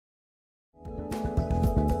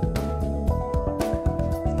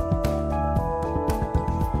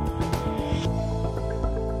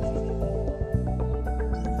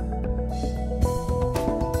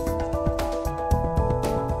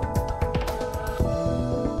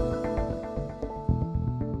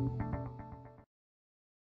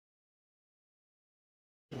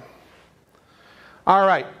All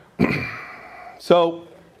right. So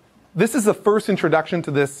this is the first introduction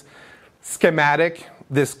to this schematic,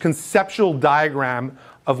 this conceptual diagram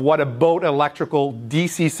of what a boat electrical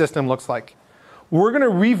DC system looks like. We're going to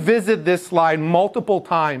revisit this slide multiple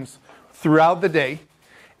times throughout the day.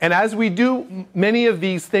 And as we do, many of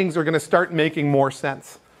these things are going to start making more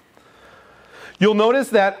sense. You'll notice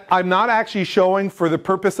that I'm not actually showing, for the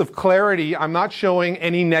purpose of clarity, I'm not showing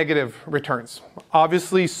any negative returns.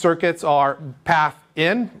 Obviously, circuits are path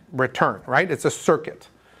in, return, right? It's a circuit.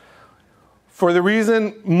 For the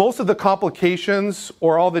reason most of the complications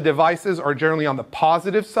or all the devices are generally on the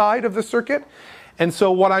positive side of the circuit. And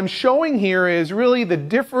so what I'm showing here is really the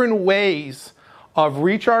different ways of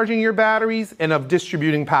recharging your batteries and of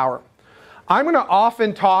distributing power. I'm going to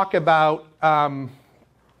often talk about, let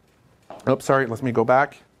me go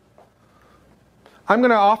back. I'm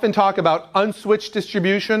going to often talk about unswitched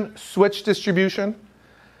distribution, switch distribution.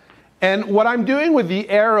 And what I'm doing with the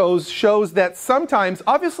arrows shows that sometimes,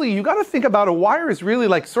 obviously, you got to think about a wire is really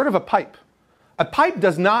like sort of a pipe. A pipe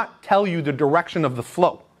does not tell you the direction of the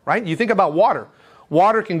flow, right? You think about water.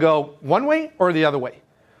 Water can go one way or the other way.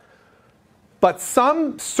 But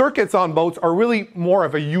some circuits on boats are really more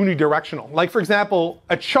of a unidirectional. Like, for example,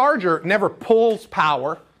 a charger never pulls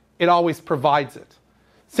power. It always provides it.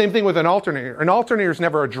 Same thing with an alternator. An alternator is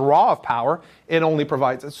never a draw of power. It only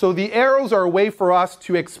provides it. So the arrows are a way for us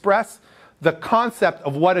to express the concept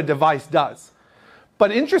of what a device does.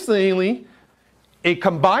 But interestingly, a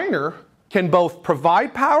combiner can both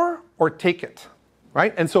provide power or take it,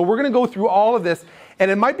 right? And so we're going to go through all of this. And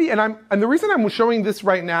it might be, and the reason I'm showing this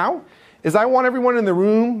right now is I want everyone in the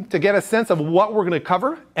room to get a sense of what we're going to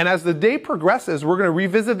cover. And as the day progresses, we're going to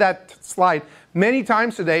revisit that slide many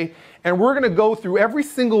times today. And we're going to go through every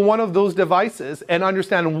single one of those devices and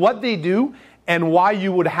understand what they do and why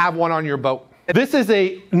you would have one on your boat. This is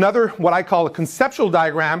another, what I call a conceptual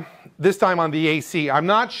diagram, this time on the AC. I'm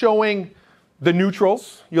not showing the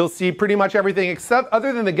neutrals. You'll see pretty much everything except,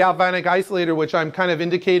 other than the galvanic isolator, which I'm kind of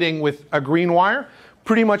indicating with a green wire.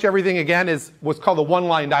 Pretty much everything, again, is what's called a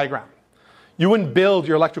one-line diagram. You wouldn't build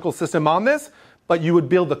your electrical system on this, but you would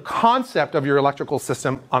build the concept of your electrical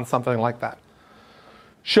system on something like that.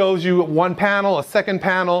 Shows you one panel, a second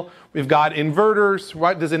panel. We've got inverters.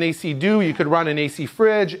 What does an AC do? You could run an AC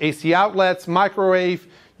fridge, AC outlets, microwave.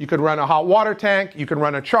 You could run a hot water tank. You could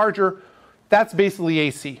run a charger. That's basically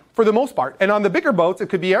AC for the most part. And on the bigger boats, it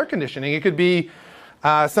could be air conditioning. It could be,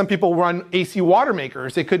 some people run AC water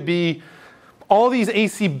makers. It could be all these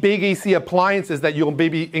big AC appliances that you'll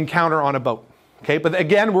maybe encounter on a boat. Okay, but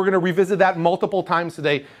again, we're going to revisit that multiple times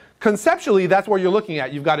today. Conceptually, that's what you're looking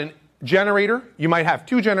at. You've got a generator. You might have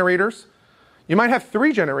 2 generators. You might have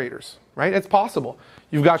 3 generators, right? It's possible.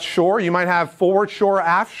 You've got shore. You might have forward shore,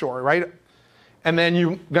 aft shore, right? And then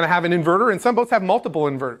you're going to have an inverter, and some boats have multiple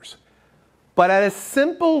inverters. But at a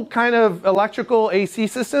simple kind of electrical AC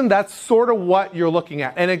system, that's sort of what you're looking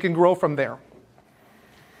at, and it can grow from there.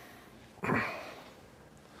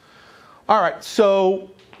 All right, so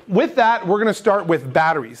with that, we're going to start with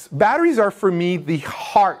batteries. Batteries are, for me, the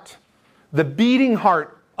heart, the beating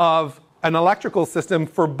heart of an electrical system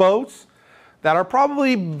for boats that are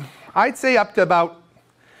probably, I'd say, up to about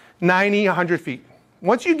 90, 100 feet.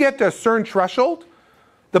 Once you get to a certain threshold,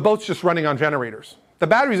 the boat's just running on generators. The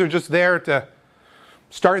batteries are just there to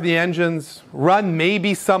start the engines, run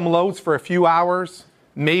maybe some loads for a few hours,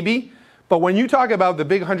 maybe. But when you talk about the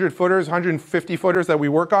big 100-footers, 150-footers that we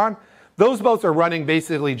work on, those boats are running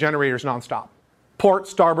basically generators nonstop. Port,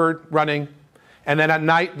 starboard, running. And then at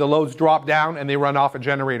night, the loads drop down and they run off a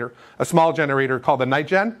generator, a small generator called the night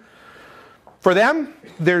gen. For them,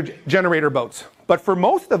 they're generator boats. But for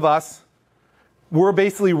most of us, we're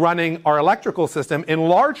basically running our electrical system in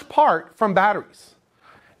large part from batteries.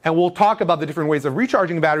 And we'll talk about the different ways of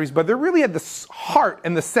recharging batteries, but they're really at the heart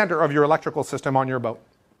and the center of your electrical system on your boat.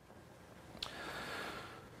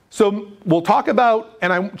 So we'll talk about,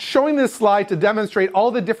 and I'm showing this slide to demonstrate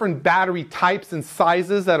all the different battery types and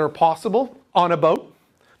sizes that are possible on a boat.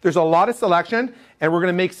 There's a lot of selection, and we're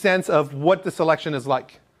going to make sense of what the selection is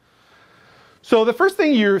like. So the first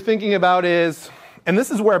thing you're thinking about is, and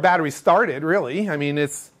this is where batteries started, really. I mean,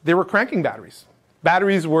 they were cranking batteries.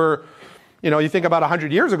 Batteries were, you think about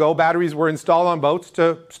 100 years ago, batteries were installed on boats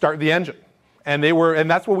to start the engine. And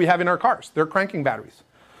that's what we have in our cars. They're cranking batteries.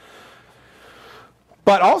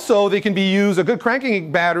 But also, they can be used, a good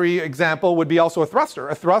cranking battery example would be also a thruster.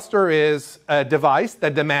 A thruster is a device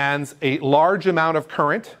that demands a large amount of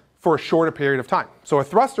current for a shorter period of time. So a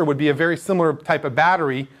thruster would be a very similar type of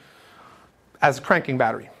battery as a cranking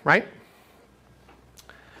battery, right?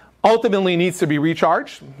 ultimately needs to be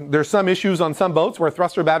recharged. There's some issues on some boats where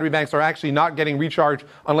thruster battery banks are actually not getting recharged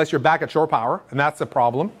unless you're back at shore power, and that's a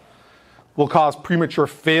problem. Will cause premature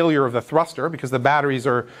failure of the thruster because the batteries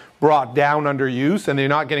are brought down under use and they're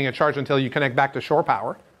not getting a charge until you connect back to shore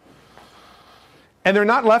power. And they're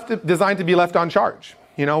not designed to be left on charge.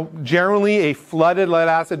 You know, generally a flooded lead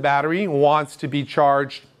acid battery wants to be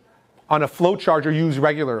charged on a float charger used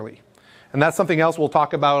regularly. And that's something else we'll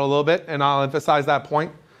talk about a little bit, and I'll emphasize that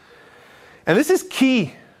point. And this is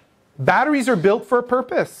key. Batteries are built for a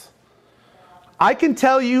purpose. I can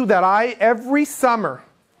tell you that every summer,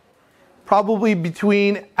 probably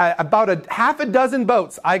between about half a dozen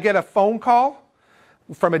boats, I get a phone call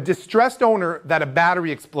from a distressed owner that a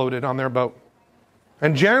battery exploded on their boat.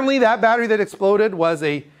 And generally that battery that exploded was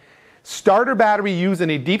a starter battery used in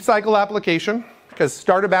a deep cycle application, because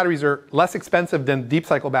starter batteries are less expensive than deep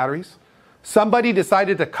cycle batteries. Somebody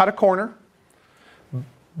decided to cut a corner,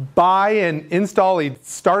 buy and install a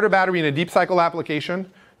starter battery in a deep cycle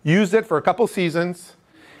application, used it for a couple seasons,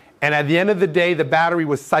 and at the end of the day, the battery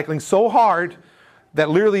was cycling so hard that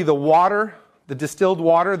literally the water, the distilled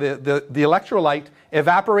water, the electrolyte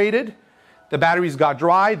evaporated, the batteries got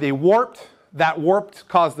dry, they warped, that warped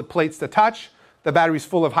caused the plates to touch, the battery's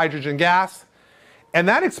full of hydrogen gas, and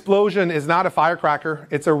that explosion is not a firecracker,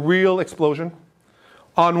 it's a real explosion.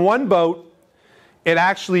 On one boat, it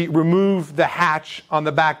actually removed the hatch on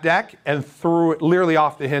the back deck and threw it literally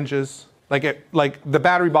off the hinges. Like the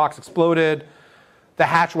battery box exploded, the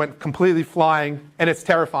hatch went completely flying, and it's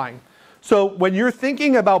terrifying. So when you're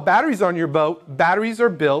thinking about batteries on your boat, batteries are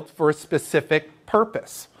built for a specific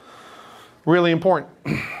purpose. Really important.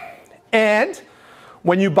 And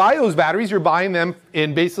when you buy those batteries, you're buying them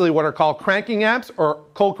in basically what are called cranking amps or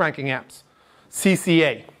cold cranking amps,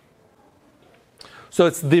 CCA. So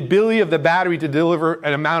it's the ability of the battery to deliver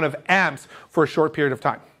an amount of amps for a short period of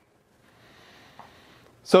time.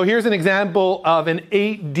 So here's an example of an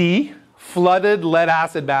 8D flooded lead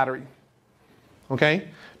acid battery. Okay?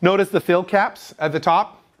 Notice the fill caps at the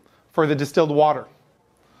top for the distilled water.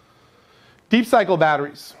 Deep cycle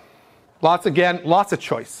batteries. Lots of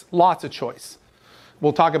choice.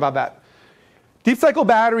 We'll talk about that. Deep cycle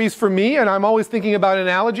batteries for me, and I'm always thinking about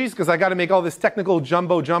analogies because I got to make all this technical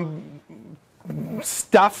jumbo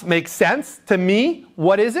stuff make sense. To me,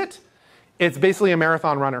 what is it? It's basically a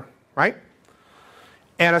marathon runner, right?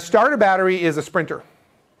 And a starter battery is a sprinter.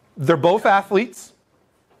 They're both athletes,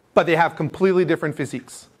 but they have completely different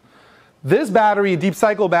physiques. This battery, deep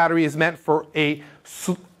cycle battery, is meant for a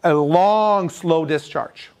long, slow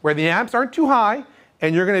discharge, where the amps aren't too high,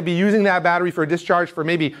 and you're going to be using that battery for a discharge for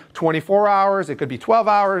maybe 24 hours, it could be 12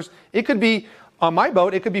 hours, it could be, on my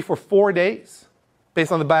boat, it could be for 4 days,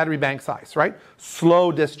 based on the battery bank size, right?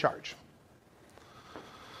 Slow discharge.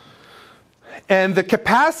 And the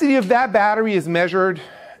capacity of that battery is measured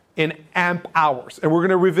in amp hours, and we're going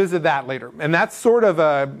to revisit that later. And that's sort of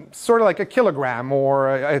like a kilogram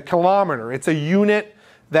or a kilometer. It's a unit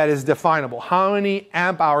that is definable. How many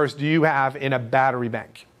amp hours do you have in a battery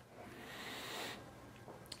bank?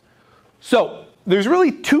 So there's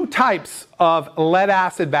really two types of lead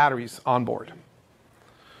acid batteries on board.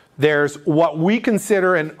 There's what we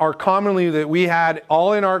consider and are commonly that we had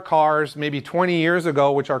all in our cars maybe 20 years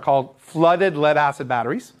ago, which are called flooded lead acid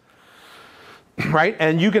batteries. Right?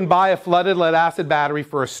 And you can buy a flooded lead acid battery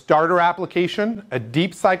for a starter application, a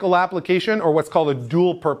deep cycle application, or what's called a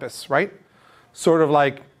dual purpose, right? Sort of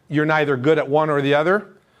like you're neither good at one or the other.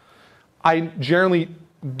 I generally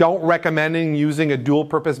don't recommend using a dual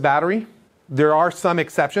purpose battery. There are some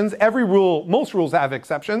exceptions. Most rules have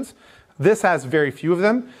exceptions. This has very few of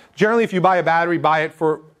them. Generally, if you buy a battery, buy it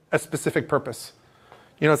for a specific purpose.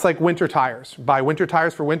 You know, it's like winter tires. Buy winter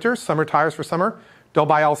tires for winter, summer tires for summer. Don't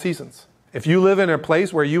buy all seasons. If you live in a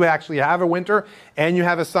place where you actually have a winter and you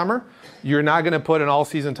have a summer, you're not going to put an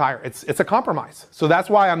all-season tire. It's a compromise. So that's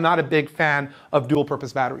why I'm not a big fan of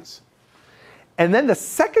dual-purpose batteries. And then the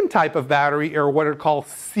second type of battery are what are called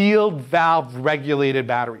sealed valve regulated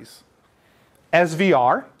batteries,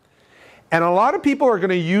 SVR. And a lot of people are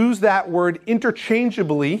going to use that word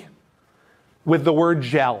interchangeably with the word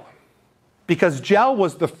gel, because gel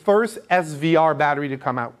was the first SVR battery to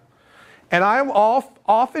come out. And I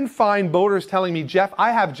often find boaters telling me, Jeff,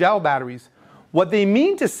 I have gel batteries. What they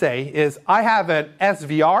mean to say is, I have an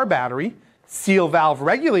SVR battery, seal valve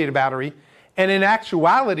regulated battery, and in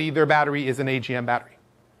actuality, their battery is an AGM battery.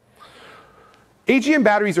 AGM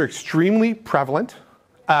batteries are extremely prevalent.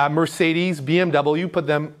 Mercedes, BMW put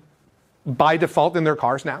them by default in their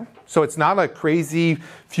cars now. So it's not a crazy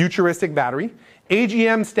futuristic battery.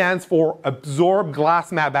 AGM stands for absorbed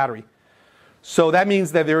glass mat battery. So that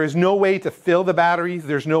means that there is no way to fill the batteries.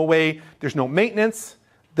 There's no maintenance.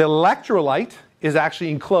 The electrolyte is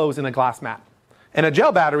actually enclosed in a glass mat. And a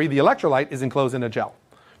gel battery, the electrolyte, is enclosed in a gel.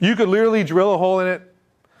 You could literally drill a hole in it,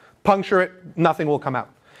 puncture it, nothing will come out.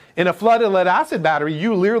 In a flooded lead acid battery,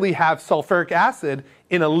 you literally have sulfuric acid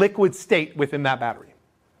in a liquid state within that battery.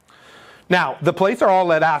 Now, the plates are all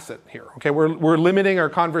lead acid here. Okay, we're limiting our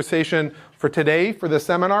conversation for today. For the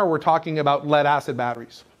seminar, we're talking about lead acid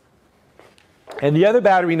batteries. And the other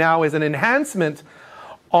battery now is an enhancement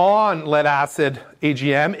on lead acid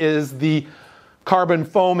AGM, is the carbon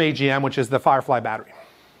foam AGM, which is the Firefly battery.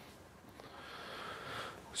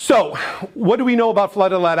 So, what do we know about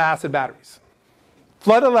flooded lead acid batteries?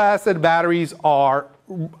 Flooded lead acid batteries are,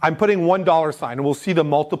 I'm putting $1 sign, and we'll see the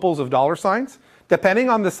multiples of dollar signs, depending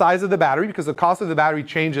on the size of the battery, because the cost of the battery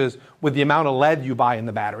changes with the amount of lead you buy in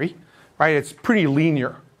the battery, right? It's pretty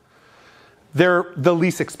linear. They're the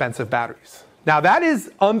least expensive batteries. Now, that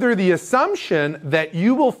is under the assumption that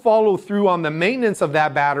you will follow through on the maintenance of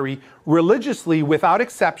that battery religiously without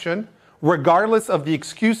exception, regardless of the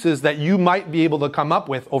excuses that you might be able to come up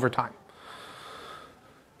with over time.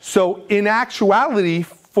 So in actuality,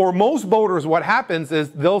 for most boaters, what happens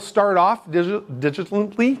is they'll start off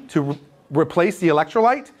digitally to replace the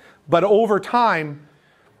electrolyte, but over time,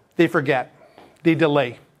 they forget, they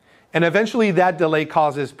delay. And eventually that delay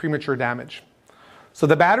causes premature damage. So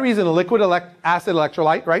the battery is in a liquid acid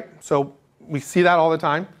electrolyte, right? So we see that all the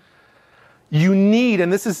time. You need,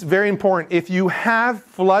 and this is very important, if you have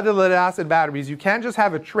flooded lead acid batteries, you can't just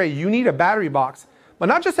have a tray. You need a battery box. But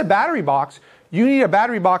not just a battery box, you need a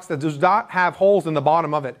battery box that does not have holes in the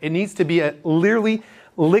bottom of it. It needs to be a literally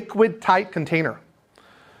liquid tight container.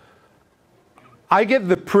 I get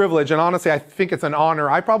the privilege, and honestly I think it's an honor,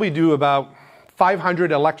 I probably do about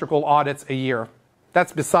 500 electrical audits a year.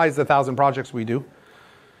 That's besides the 1,000 projects we do.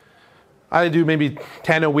 I do maybe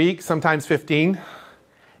 10 a week, sometimes 15.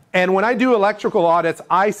 And when I do electrical audits,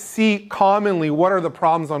 I see commonly what are the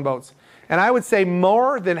problems on boats. And I would say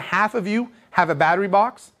more than half of you have a battery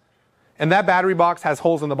box, and that battery box has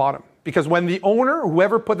holes in the bottom. Because when the owner,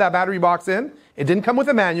 whoever put that battery box in, it didn't come with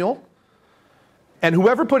a manual, and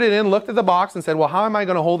whoever put it in looked at the box and said, well, how am I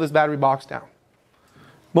going to hold this battery box down?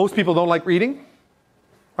 Most people don't like reading,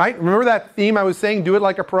 right? Remember that theme I was saying, do it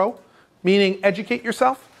like a pro? Meaning educate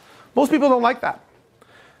yourself? Most people don't like that.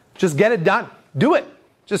 Just get it done. Do it.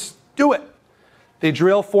 Just do it. They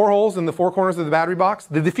drill 4 holes in the 4 corners of the battery box.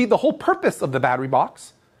 They defeat the whole purpose of the battery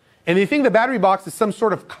box. And they think the battery box is some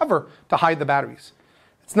sort of cover to hide the batteries.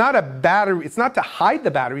 It's not a battery. It's not to hide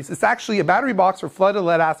the batteries. It's actually a battery box for flooded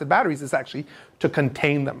lead acid batteries. It's actually to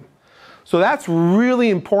contain them. So that's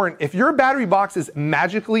really important. If your battery box is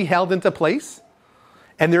magically held into place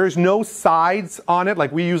and there is no sides on it,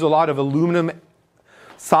 like we use a lot of aluminum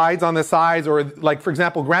sides on the sides, or like, for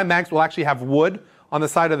example, Grand Banks will actually have wood on the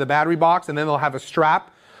side of the battery box, and then they'll have a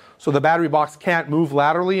strap so the battery box can't move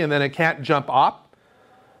laterally and then it can't jump up.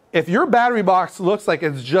 If your battery box looks like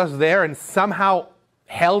it's just there and somehow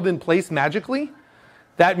held in place magically,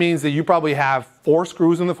 that means that you probably have 4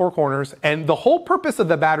 screws in the 4 corners, and the whole purpose of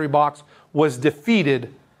the battery box was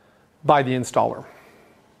defeated by the installer.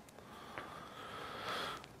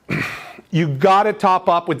 You got to top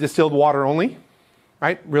up with distilled water only,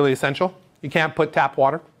 right? Really essential. You can't put tap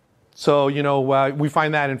water. So, you know, we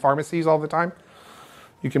find that in pharmacies all the time.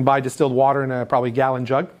 You can buy distilled water in a probably gallon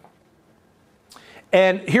jug.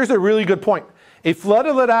 And here's a really good point. A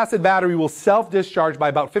flooded lead acid battery will self-discharge by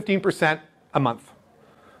about 15% a month.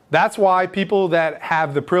 That's why people that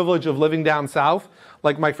have the privilege of living down south,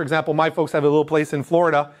 like for example, my folks have a little place in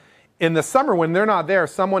Florida. In the summer when they're not there,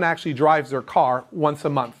 someone actually drives their car once a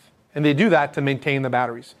month. And they do that to maintain the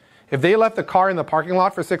batteries. If they left the car in the parking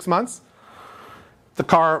lot for 6 months, the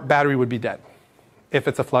car battery would be dead if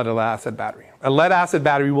it's a flooded lead acid battery. A lead acid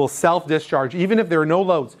battery will self-discharge even if there are no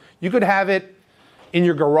loads. You could have it in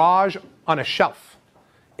your garage on a shelf.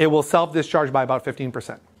 It will self-discharge by about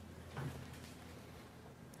 15%.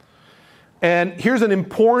 And here's an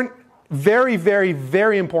important, very, very,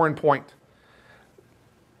 very important point.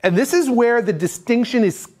 And this is where the distinction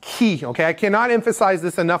is key, okay? I cannot emphasize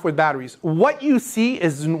this enough with batteries. What you see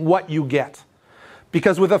is what you get.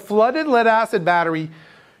 Because with a flooded lead acid battery,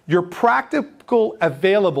 your practical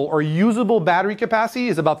available or usable battery capacity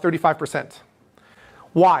is about 35%.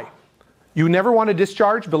 Why? You never want to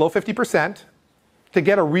discharge below 50% to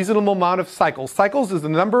get a reasonable amount of cycles. Cycles is the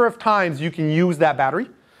number of times you can use that battery.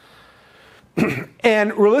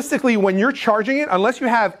 And realistically, when you're charging it, unless you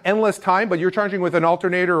have endless time, but you're charging with an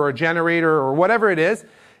alternator or a generator or whatever it is,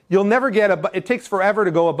 you'll never get it takes forever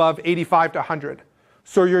to go above 85 to 100.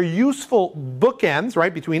 So your useful bookends,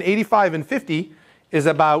 right, between 85 and 50 is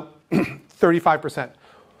about 35%.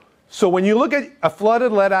 So when you look at a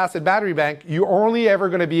flooded lead acid battery bank, you're only ever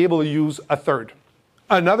going to be able to use a third.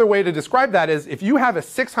 Another way to describe that is if you have a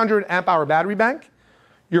 600 amp hour battery bank,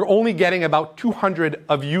 you're only getting about 200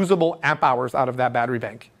 of usable amp hours out of that battery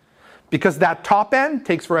bank, because that top end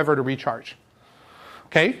takes forever to recharge.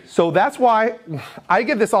 Okay, so that's why I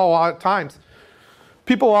get this a lot of times.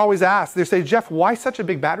 People always ask, they say, Jeff, why such a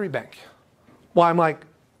big battery bank? Well, I'm like,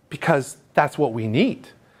 because that's what we need,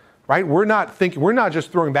 right? We're not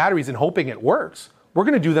just throwing batteries and hoping it works. We're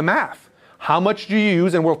going to do the math. How much do you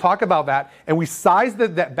use? And we'll talk about that. And we size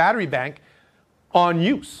that battery bank on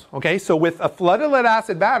use. Okay, so with a flooded lead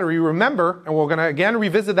acid battery, remember, and we're going to again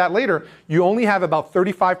revisit that later, you only have about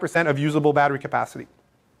 35% of usable battery capacity.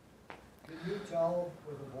 Can you tell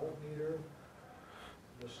with a voltmeter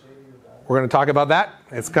the state of your battery? We're going to talk about that.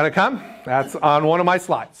 It's going to come. That's on one of my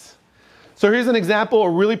slides. So here's an example, a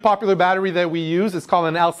really popular battery that we use. It's called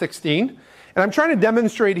an L16. And I'm trying to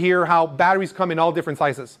demonstrate here how batteries come in all different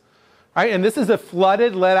sizes. Right? And this is a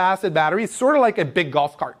flooded lead acid battery. It's sort of like a big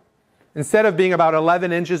golf cart. Instead of being about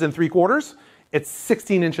 11 inches and 3/4, it's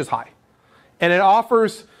 16 inches high. And it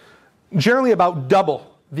offers generally about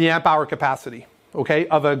double the amp hour capacity, okay,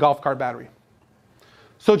 of a golf cart battery.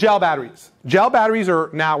 So gel batteries. Gel batteries are,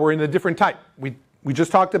 now we're in a different type. We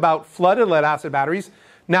just talked about flooded lead acid batteries.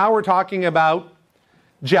 Now we're talking about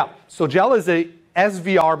gel. So gel is a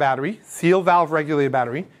SVR battery, seal valve regulated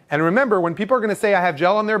battery. And remember, when people are going to say I have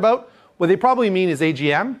gel on their boat, what they probably mean is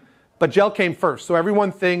AGM, but gel came first. So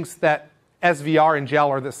everyone thinks that SVR and gel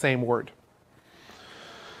are the same word.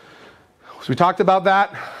 So we talked about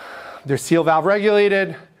that. They're seal valve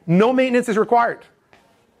regulated. No maintenance is required.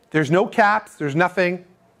 There's no caps, there's nothing.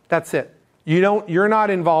 That's it. You're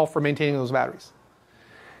not involved for maintaining those batteries.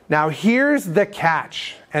 Now here's the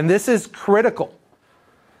catch, and this is critical.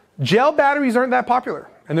 Gel batteries aren't that popular,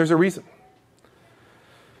 and there's a reason.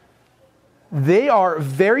 They are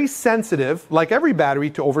very sensitive, like every battery,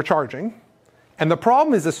 to overcharging. And the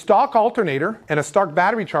problem is a stock alternator and a stock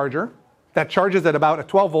battery charger that charges at about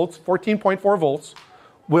 12 volts, 14.4 volts,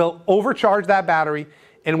 will overcharge that battery,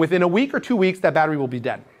 and within a week or 2 weeks, that battery will be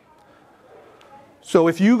dead. So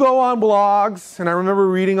if you go on blogs, and I remember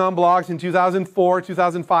reading on blogs in 2004,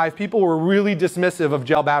 2005, people were really dismissive of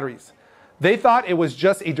gel batteries. They thought it was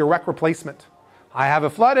just a direct replacement. I have a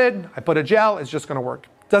flooded, I put a gel, it's just going to work.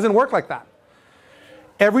 It doesn't work like that.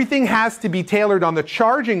 Everything has to be tailored on the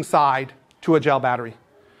charging side to a gel battery.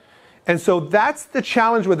 And so that's the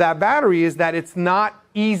challenge with that battery, is that it's not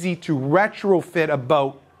easy to retrofit a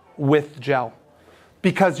boat with gel,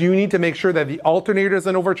 because you need to make sure that the alternator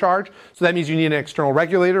doesn't overcharge. So that means you need an external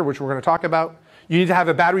regulator, which we're going to talk about. You need to have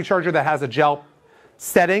a battery charger that has a gel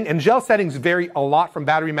setting, and gel settings vary a lot from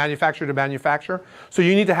battery manufacturer to manufacturer. So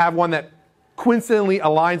you need to have one that coincidentally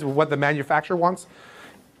aligns with what the manufacturer wants.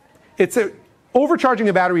 Overcharging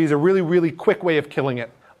a battery is a really, really quick way of killing it.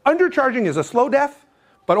 Undercharging is a slow death,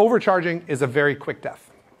 but overcharging is a very quick death.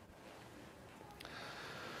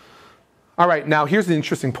 All right, now here's the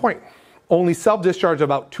interesting point. Only self-discharge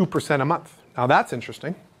about 2% a month. Now that's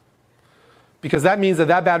interesting, because that means that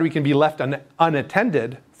that battery can be left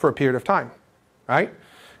unattended for a period of time, right?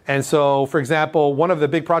 And so, for example, one of the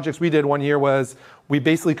big projects we did one year was we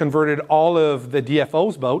basically converted all of the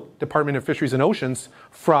DFO's boat, Department of Fisheries and Oceans,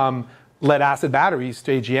 from lead acid batteries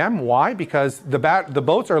to AGM. Why? Because the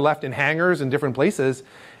boats are left in hangars in different places,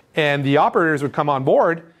 and the operators would come on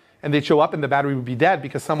board and they'd show up and the battery would be dead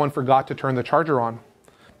because someone forgot to turn the charger on.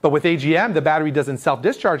 But with AGM, the battery doesn't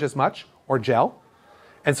self-discharge as much, or gel,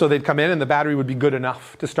 and so they'd come in and the battery would be good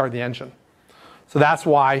enough to start the engine. So that's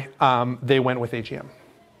why they went with AGM.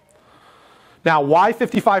 Now, why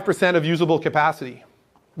 55% of usable capacity?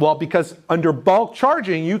 Well, because under bulk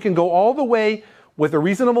charging, you can go all the way with a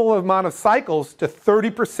reasonable amount of cycles to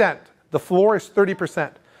 30%. The floor is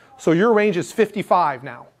 30%. So your range is 55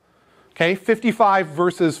 now. Okay, 55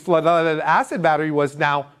 versus flooded acid battery was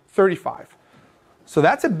now 35. So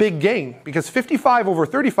that's a big gain, because 55 over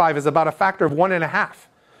 35 is about a factor of 1.5.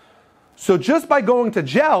 So just by going to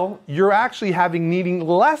gel, you're actually needing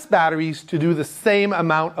less batteries to do the same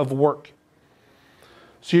amount of work.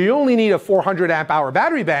 So you only need a 400 amp hour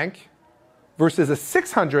battery bank versus a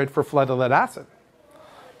 600 for flooded lead acid.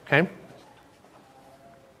 Okay?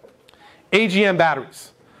 AGM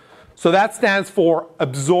batteries. So that stands for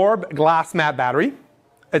absorb glass mat battery.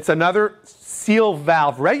 It's another seal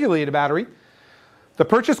valve regulated battery. The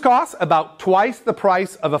purchase cost, about twice the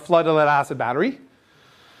price of a flooded lead acid battery.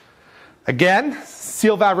 Again,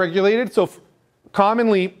 seal valve regulated. So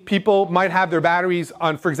commonly people might have their batteries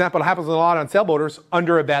on, for example, it happens a lot on sailboaters,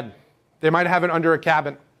 under a bed. They might have it under a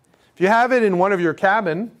cabin. If you have it in one of your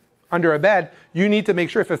cabin, under a bed, you need to make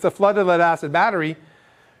sure, if it's a flooded lead acid battery,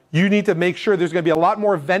 you need to make sure there's going to be a lot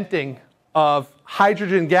more venting of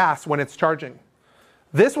hydrogen gas when it's charging.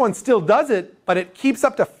 This one still does it, but it keeps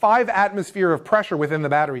up to 5 atmosphere of pressure within the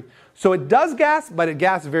battery. So it does gas, but it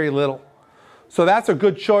gas very little. So that's a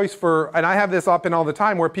good choice for, and I have this up in all the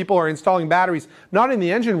time, where people are installing batteries, not in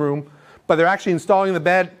the engine room, but they're actually installing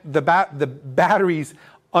the batteries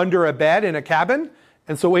under a bed in a cabin.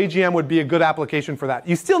 And so AGM would be a good application for that.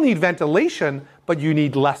 You still need ventilation, but you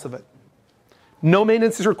need less of it. No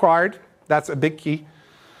maintenance is required. That's a big key.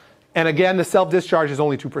 And again, the self-discharge is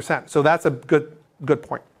only 2%. So that's a good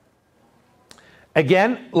point.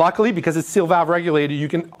 Again, luckily, because it's seal valve regulated, you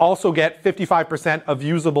can also get 55% of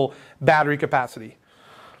usable battery capacity.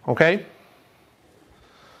 Okay?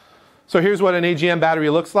 So here's what an AGM battery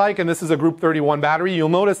looks like, and this is a Group 31 battery. You'll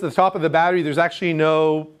notice at the top of the battery, there's actually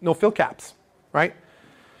no fill caps, right?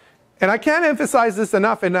 And I can't emphasize this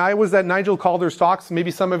enough, and I was at Nigel Calder's talks.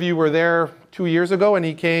 Maybe some of you were there 2 years ago, and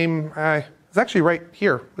he came, it's actually right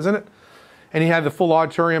here, isn't it? And he had the full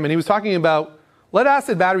auditorium, and he was talking about lead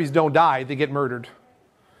acid batteries don't die, they get murdered.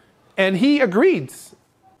 And he agreed,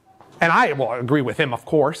 and I agree with him, of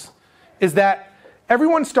course, is that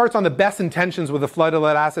everyone starts on the best intentions with a flooded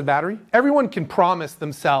lead acid battery. Everyone can promise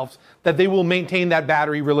themselves that they will maintain that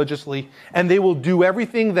battery religiously, and they will do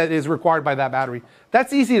everything that is required by that battery.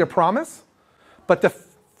 That's easy to promise, but to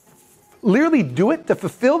literally do it, to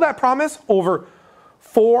fulfill that promise over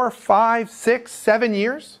 4, 5, 6, 7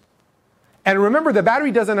 years, and remember, the battery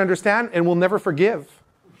doesn't understand and will never forgive.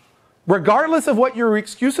 Regardless of what your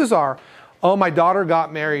excuses are. Oh, my daughter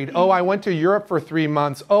got married. Oh, I went to Europe for 3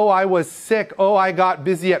 months. Oh, I was sick. Oh, I got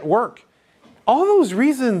busy at work. All those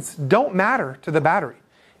reasons don't matter to the battery.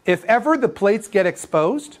 If ever the plates get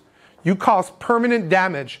exposed, you cause permanent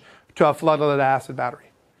damage to a flooded lead acid battery.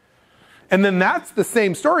 And then that's the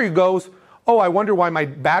same story goes, oh, I wonder why my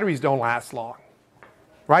batteries don't last long.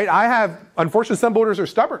 Right? Unfortunately, some boaters are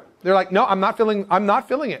stubborn. They're like, no, I'm not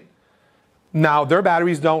filling it. Now, their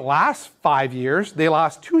batteries don't last 5 years. They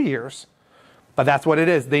last 2 years. But that's what it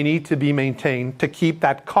is. They need to be maintained to keep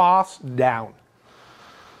that cost down.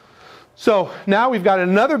 So now we've got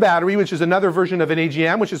another battery, which is another version of an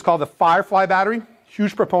AGM, which is called the Firefly battery.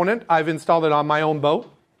 Huge proponent. I've installed it on my own boat.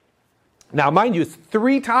 Now, mind you, it's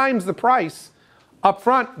 3 times the price up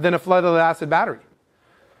front than a flooded lead acid battery.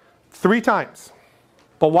 3 times.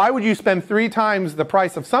 But why would you spend 3 times the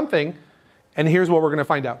price of something? And here's what we're going to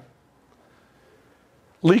find out.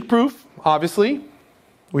 Leak proof, obviously.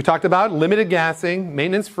 We talked about limited gassing,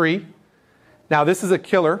 maintenance free. Now this is a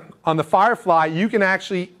killer. On the Firefly, you can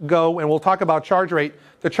actually go, and we'll talk about charge rate.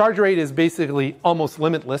 The charge rate is basically almost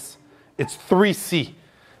limitless. It's 3C,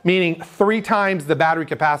 meaning 3 times the battery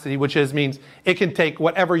capacity, which means it can take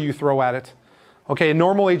whatever you throw at it. Okay, a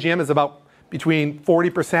normal AGM is about between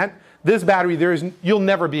 40%. This battery, you'll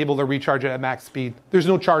never be able to recharge it at max speed. There's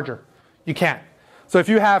no charger. You can't. So if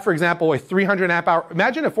you have, for example, a 300 amp hour,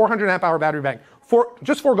 imagine a 400 amp hour battery bank,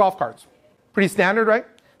 just 4 golf carts. Pretty standard, right?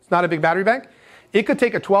 It's not a big battery bank. It could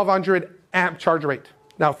take a 1200 amp charge rate.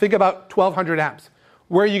 Now think about 1200 amps.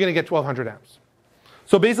 Where are you going to get 1200 amps?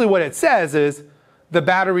 So basically what it says is the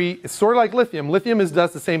battery is sort of like lithium. Lithium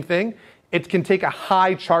does the same thing. It can take a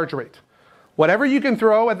high charge rate. Whatever you can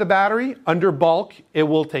throw at the battery under bulk, it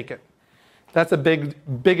will take it. That's a big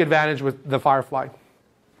advantage with the Firefly.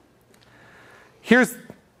 Here's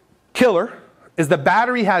killer, is the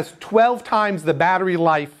battery has 12 times the battery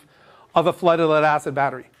life of a flooded lead acid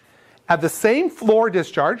battery. At the same floor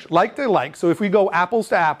discharge, like they're like, so if we go apples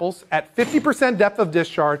to apples, at 50% depth of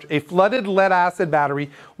discharge, a flooded lead acid battery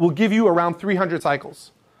will give you around 300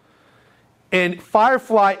 cycles. And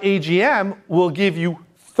Firefly AGM will give you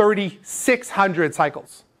 3,600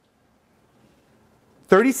 cycles.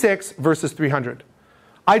 36 versus 300.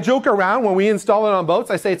 I joke around when we install it on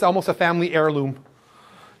boats, I say it's almost a family heirloom.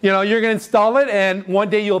 You know, you're going to install it and one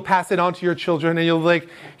day you'll pass it on to your children and you'll be like,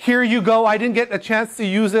 here you go, I didn't get a chance to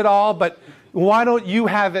use it all, but why don't you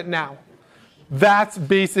have it now? That's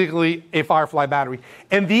basically a Firefly battery.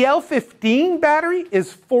 And the L15 battery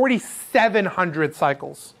is 4,700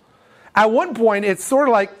 cycles. At one point, it's sort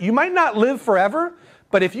of like, you might not live forever,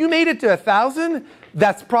 but if you made it to 1,000,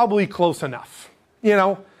 that's probably close enough. You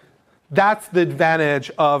know, that's the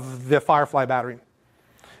advantage of the Firefly battery.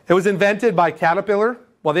 It was invented by Caterpillar.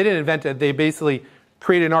 Well, they didn't invent it. They basically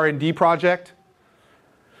created an R&D project.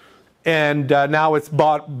 And now it's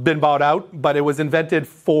been bought out. But it was invented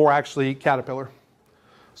for actually Caterpillar.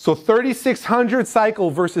 So 3,600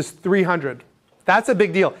 cycle versus 300. That's a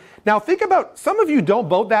big deal. Now think about, some of you don't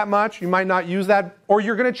boat that much, you might not use that, or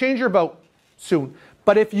you're going to change your boat soon.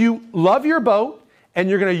 But if you love your boat and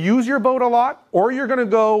you're going to use your boat a lot, or you're going to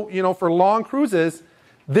go, you know, for long cruises,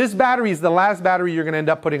 this battery is the last battery you're going to end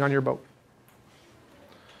up putting on your boat.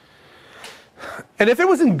 And if it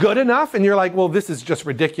wasn't good enough and you're like, well, this is just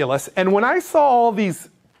ridiculous. And when I saw all these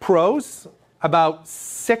pros about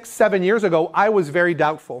 6, 7 years ago, I was very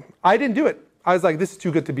doubtful. I didn't do it. I was like, this is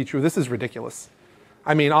too good to be true. This is ridiculous.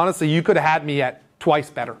 I mean, honestly, you could have had me at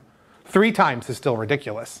twice better. 3 times is still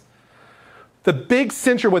ridiculous. The big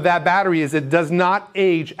cincher with that battery is it does not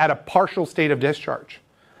age at a partial state of discharge.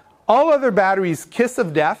 All other batteries kiss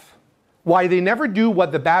of death. Why they never do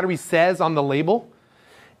what the battery says on the label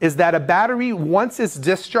is that a battery, once it's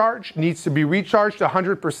discharged, needs to be recharged to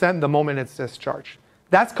 100% the moment it's discharged.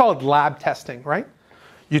 That's called lab testing, right?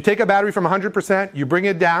 You take a battery from 100%, you bring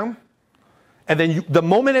it down, and then the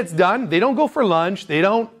moment it's done, they don't go for lunch, they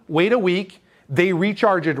don't wait a week, they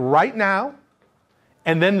recharge it right now,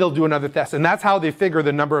 and then they'll do another test. And that's how they figure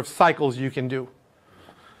the number of cycles you can do.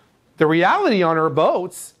 The reality on our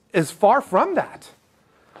boats is far from that.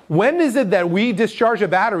 When is it that we discharge a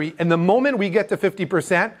battery and the moment we get to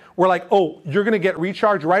 50%, we're like, oh, you're going to get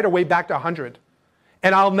recharged right away back to 100.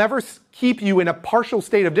 And I'll never keep you in a partial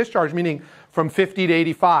state of discharge, meaning from 50 to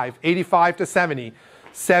 85, 85 to 70,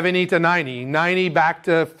 70 to 90, 90 back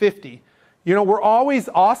to 50. You know, we're always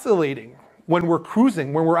oscillating when we're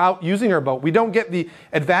cruising, when we're out using our boat. We don't get the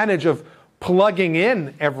advantage of plugging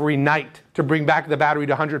in every night to bring back the battery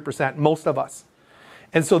to 100%, most of us.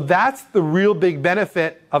 And so that's the real big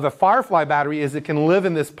benefit of a Firefly battery, is it can live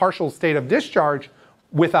in this partial state of discharge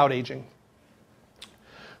without aging.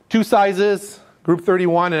 2 sizes, Group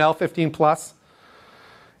 31 and L15 Plus.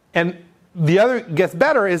 And the other gets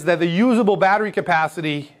better is that the usable battery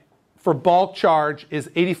capacity for bulk charge is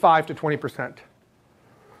 85 to 20%.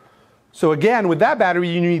 So again, with that battery,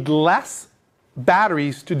 you need less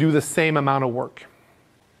batteries to do the same amount of work.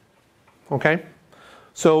 Okay?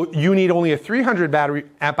 So you need only a 300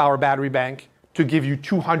 amp hour battery bank to give you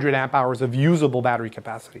 200 amp hours of usable battery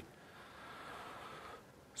capacity.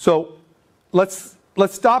 So let's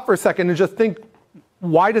stop for a second and just think,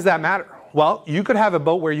 why does that matter? Well, you could have a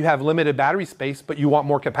boat where you have limited battery space, but you want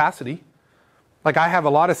more capacity. Like I have a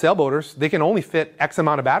lot of sailboaters, they can only fit X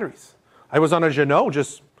amount of batteries. I was on a Jeanneau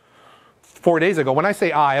just 4 days ago. When I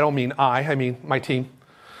say I don't mean I mean my team.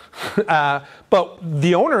 But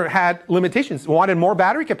the owner had limitations, wanted more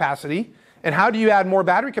battery capacity. And how do you add more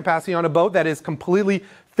battery capacity on a boat that is completely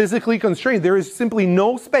physically constrained? There is simply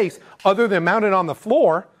no space other than mounted on the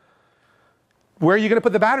floor. Where are you going to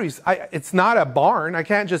put the batteries? It's not a barn. I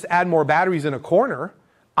can't just add more batteries in a corner.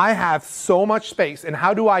 I have so much space. And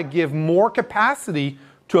how do I give more capacity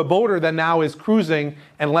to a boater that now is cruising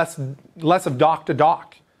and less of dock to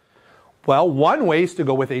dock? Well, one way is to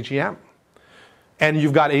go with AGM. And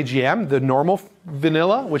you've got AGM, the normal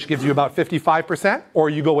vanilla, which gives you about 55%,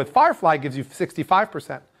 or you go with Firefly, gives you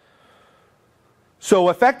 65%. So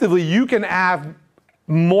effectively, you can have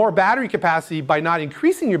more battery capacity by not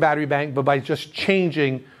increasing your battery bank, but by just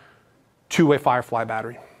changing to a Firefly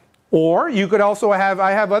battery. Or you could also have,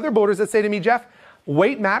 I have other boaters that say to me, Jeff,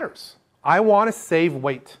 weight matters. I want to save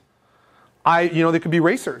weight. You know, there could be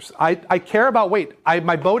racers. I care about weight.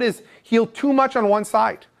 My boat is heeled too much on one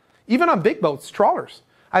side. Even on big boats, trawlers.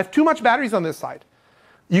 I have too much batteries on this side.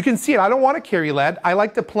 You can see it. I don't want to carry lead. I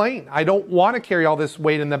like to plane. I don't want to carry all this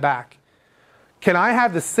weight in the back. Can I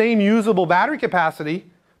have the same usable battery capacity,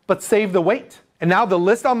 but save the weight? And now the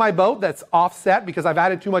list on my boat that's offset because I've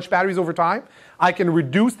added too much batteries over time, I can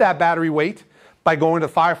reduce that battery weight by going to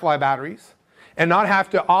Firefly batteries and not have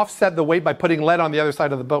to offset the weight by putting lead on the other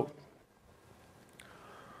side of the boat.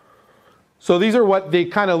 So these are what they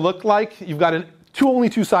kind of look like. You've got only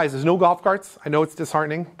 2 sizes, no golf carts. I know it's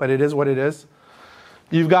disheartening, but it is what it is.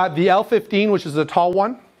 You've got the L15, which is a tall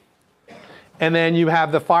one. And then you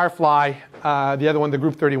have the Firefly, the other one, the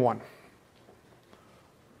Group 31.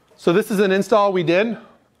 So this is an install we did.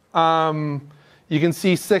 You can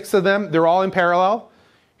see 6 of them. They're all in parallel.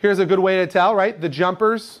 Here's a good way to tell, right? The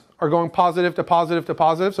jumpers are going positive to positive to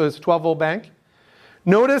positive, so it's a 12-volt bank.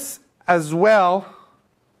 Notice as well,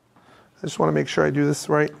 I just want to make sure I do this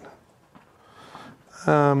right.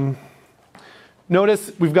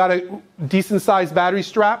 Notice we've got a decent sized battery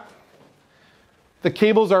strap. The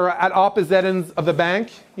cables are at opposite ends of the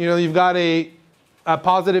bank. You know, you've got a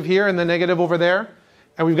positive here and the negative over there.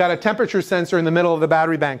 And we've got a temperature sensor in the middle of the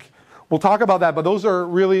battery bank. We'll talk about that, but those are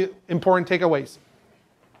really important takeaways.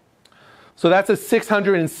 So that's a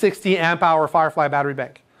 660 amp hour Firefly battery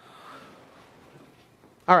bank.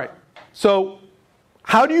 All right, so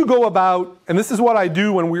how do you go about, and this is what I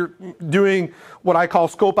do when we're doing what I call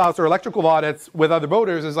scope outs or electrical audits with other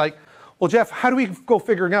boaters, is like, well, Jeff, how do we go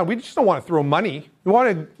figuring out? We just don't want to throw money. We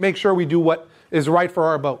want to make sure we do what is right for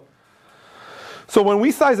our boat. So when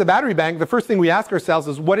we size a battery bank, the first thing we ask ourselves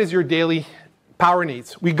is, what is your daily power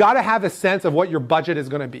needs? We got to have a sense of what your budget is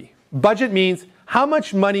going to be. Budget means how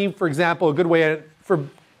much money, for example, a good way for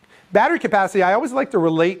battery capacity, I always like to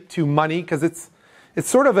relate to money because it's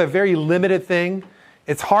sort of a very limited thing.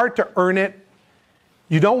 It's hard to earn it.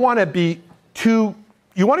 You don't want to be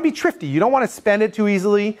you want to be thrifty. You don't want to spend it too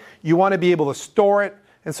easily. You want to be able to store it.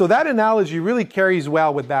 And so that analogy really carries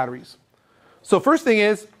well with batteries. So first thing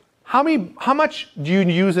is, how much do you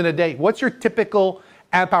use in a day? What's your typical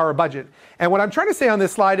amp hour budget? And what I'm trying to say on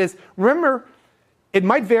this slide is, remember, it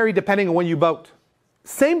might vary depending on when you boat.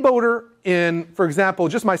 Same boater in, for example,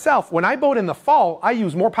 just myself, when I boat in the fall, I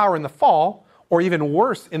use more power in the fall, or even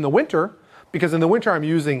worse in the winter, because in the winter I'm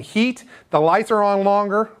using heat, the lights are on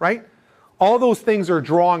longer, right? All those things are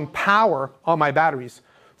drawing power on my batteries.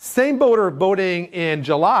 Same boater boating in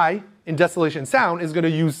July in Desolation Sound is going to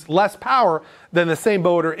use less power than the same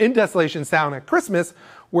boater in Desolation Sound at Christmas,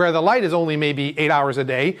 where the light is only maybe 8 hours a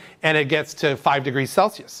day and it gets to 5 degrees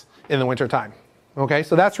Celsius in the winter time. Okay,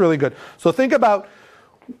 so that's really good. So think about,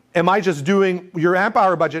 am I just doing your amp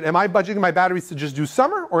hour budget? Am I budgeting my batteries to just do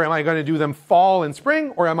summer, or am I going to do them fall and spring,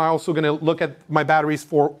 or am I also going to look at my batteries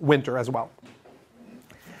for winter as well?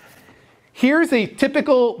 Here's a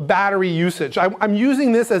typical battery usage. I'm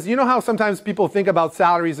using this as, you know how sometimes people think about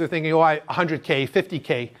salaries, they're thinking, oh, 100K,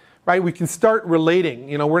 50K, right? We can start relating.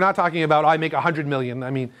 You know, we're not talking about, I make 100 million. I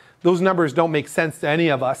mean, those numbers don't make sense to any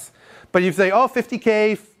of us. But you say, oh,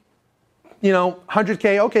 50K, you know,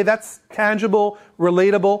 100K, okay, that's tangible,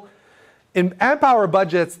 relatable. In amp hour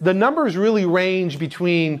budgets, the numbers really range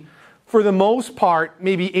between, for the most part,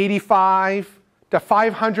 maybe 85 to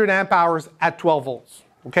 500 amp hours at 12 volts,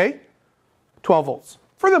 okay? 12 volts,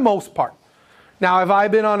 for the most part. Now, have I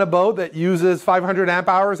been on a boat that uses 500 amp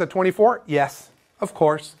hours at 24? Yes, of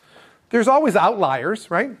course. There's always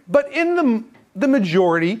outliers, right? But in the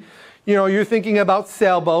majority, you know, you're thinking about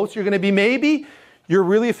sailboats, you're going to be maybe, you're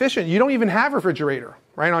really efficient. You don't even have refrigerator,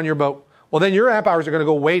 right, on your boat. Well, then your amp hours are going to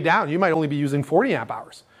go way down. You might only be using 40 amp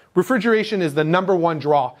hours. Refrigeration is the #1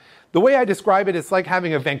 draw. The way I describe it, it's like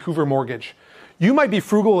having a Vancouver mortgage. You might be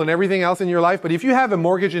frugal in everything else in your life, but if you have a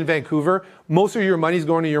mortgage in Vancouver, most of your money's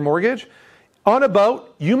going to your mortgage. On a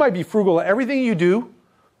boat, you might be frugal at everything you do.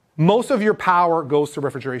 Most of your power goes to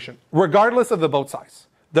refrigeration, regardless of the boat size.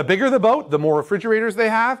 The bigger the boat, the more refrigerators they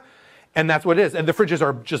have, and that's what it is. And the fridges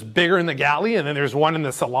are just bigger in the galley, and then there's one in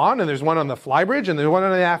the salon, and there's one on the flybridge, and there's one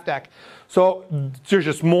on the aft deck. So there's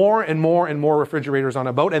just more and more and more refrigerators on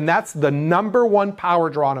a boat, and that's the #1 power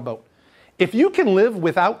draw on a boat. If you can live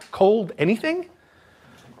without cold anything,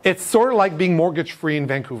 it's sort of like being mortgage-free in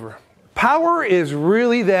Vancouver. Power is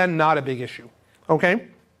really then not a big issue, okay?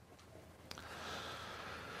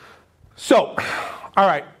 So, all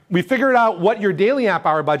right, we figured out what your daily amp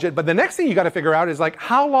hour budget, but the next thing you got to figure out is like,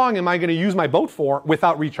 how long am I going to use my boat for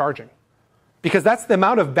without recharging? Because that's the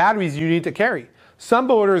amount of batteries you need to carry. Some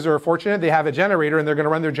boaters are fortunate, they have a generator and they're going to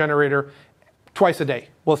run their generator twice a day.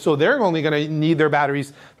 Well, so they're only going to need their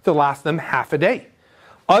batteries to last them half a day.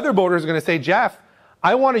 Other boaters are going to say, Jeff,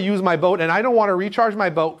 I want to use my boat and I don't want to recharge my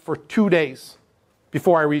boat for 2 days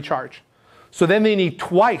before I recharge. So then they need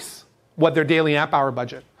twice what their daily amp hour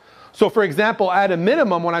budget. So for example, at a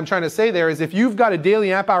minimum, what I'm trying to say there is if you've got a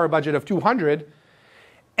daily amp hour budget of 200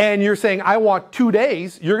 and you're saying, I want 2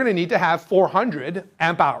 days, you're going to need to have 400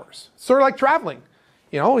 amp hours. Sort of like traveling.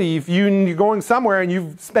 You know, if you're going somewhere and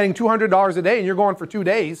you're spending $200 a day and you're going for 2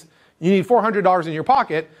 days, you need $400 in your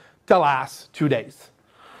pocket to last 2 days.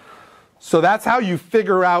 So that's how you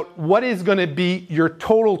figure out what is going to be your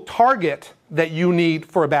total target that you need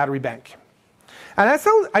for a battery bank. And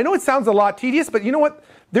I know it sounds a lot tedious, but you know what?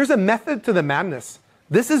 There's a method to the madness.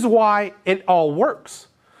 This is why it all works.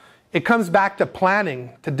 It comes back to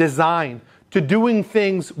planning, to design, to doing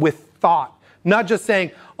things with thought. Not just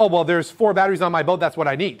saying, oh, well, there's 4 batteries on my boat, that's what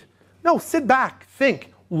I need. No, sit back,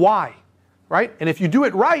 think, why, right? And if you do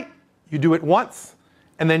it right, you do it once,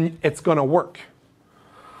 and then it's going to work.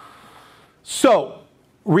 So,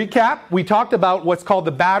 recap, we talked about what's called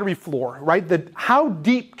the battery floor, right? How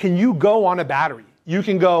deep can you go on a battery? You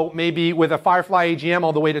can go maybe with a Firefly AGM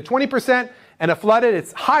all the way to 20%, and a flooded,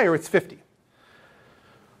 it's higher, it's 50.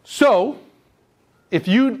 So, if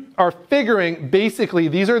you are figuring, basically,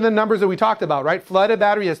 these are the numbers that we talked about, right? Flooded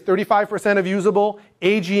battery has 35% of usable,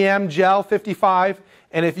 AGM, gel, 55,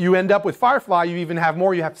 and if you end up with Firefly, you even have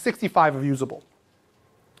more, you have 65 of usable.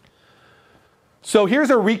 So here's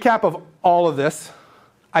a recap of all of this.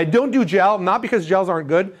 I don't do gel, not because gels aren't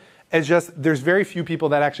good. It's just there's very few people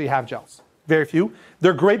that actually have gels. Very few.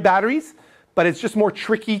 They're great batteries, but it's just more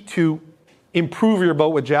tricky to improve your boat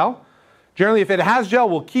with gel. Generally, if it has gel,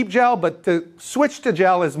 we'll keep gel, but to switch to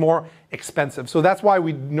gel is more expensive. So that's why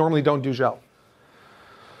we normally don't do gel.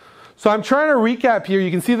 So I'm trying to recap here. You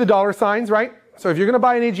can see the dollar signs, right? So if you're going to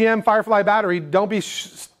buy an AGM Firefly battery, don't be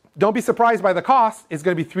surprised by the cost. It's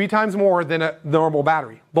going to be 3 times more than a normal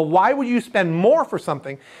battery. But why would you spend more for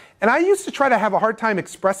something? And I used to try to have a hard time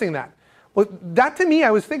expressing that. Well, that to me,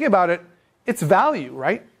 I was thinking about it, it's value,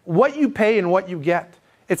 right? What you pay and what you get.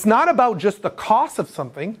 It's not about just the cost of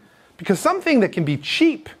something, because something that can be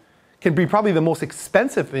cheap can be probably the most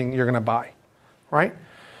expensive thing you're going to buy, right?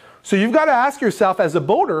 So you've got to ask yourself as a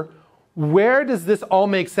boater, where does this all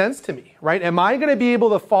make sense to me, right? Am I going to be able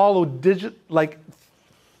to follow to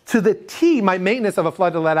the T my maintenance of a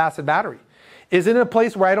flooded lead acid battery? Is it in a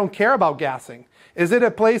place where I don't care about gassing? Is it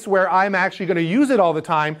a place where I'm actually going to use it all the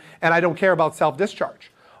time and I don't care about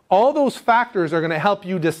self-discharge? All those factors are going to help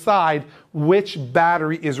you decide which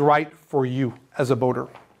battery is right for you as a boater.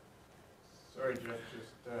 Sorry, Jeff,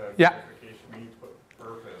 just yeah. clarification. When you put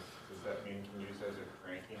purpose, does that mean you can use it as a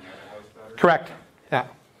cranking analyst battery? Correct. Yeah.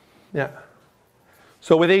 Yeah.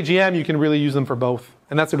 So with AGM, you can really use them for both.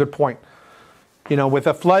 And that's a good point. You know, with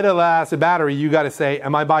a flooded lead acid battery, you got to say,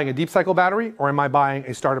 am I buying a deep cycle battery or am I buying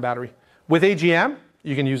a starter battery? With AGM,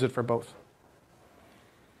 you can use it for both.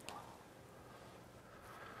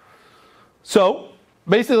 So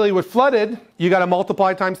basically with flooded, you got to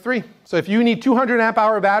multiply times 3. So if you need 200 amp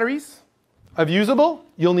hour batteries of usable,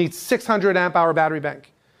 you'll need 600 amp hour battery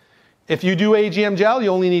bank. If you do AGM gel, you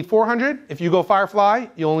only need 400. If you go Firefly,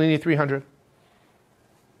 you only need 300.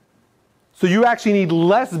 So you actually need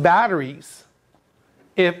less batteries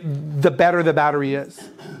if the better the battery is,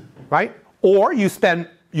 right? Or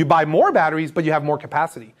you buy more batteries, but you have more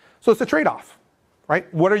capacity. So it's a trade-off,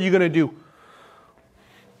 right? What are you going to do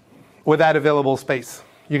with that available space?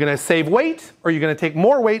 You're going to save weight, or you're going to take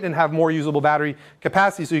more weight and have more usable battery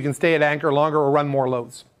capacity so you can stay at anchor longer or run more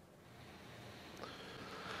loads.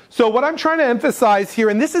 So what I'm trying to emphasize here,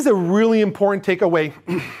 and this is a really important takeaway,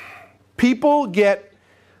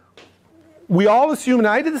 we all assume, and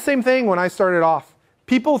I did the same thing when I started off,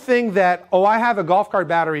 people think that, oh, I have a golf cart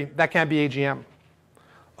battery, that can't be AGM.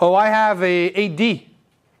 Oh, I have a 8D,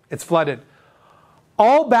 it's flooded.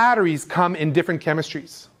 All batteries come in different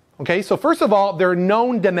chemistries. Okay, so first of all, there are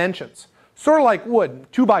known dimensions. Sort of like wood,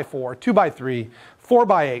 2x4, 2x3,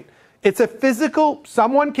 4x8. It's a physical,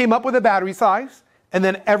 someone came up with a battery size, and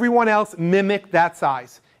then everyone else mimicked that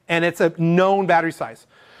size. And it's a known battery size.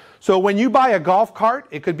 So when you buy a golf cart,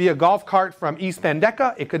 it could be a golf cart from East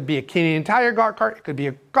Pandeca, it could be a Canadian Tire golf cart, it could be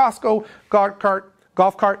a Costco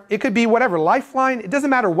golf cart, it could be whatever, Lifeline, it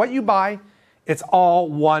doesn't matter what you buy, it's all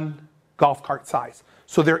one golf cart size.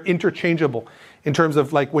 So they're interchangeable in terms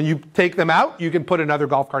of like when you take them out, you can put another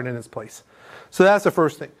golf cart in its place. So that's the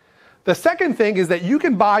first thing. The second thing is that you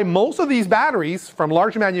can buy most of these batteries from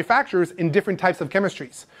large manufacturers in different types of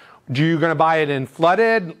chemistries. You're going to buy it in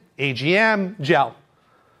flooded, AGM, gel.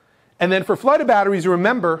 And then for flooded batteries,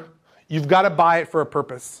 remember, you've got to buy it for a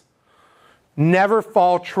purpose. Never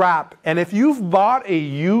fall trap. And if you've bought a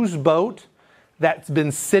used boat that's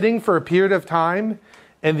been sitting for a period of time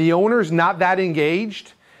and the owner's not that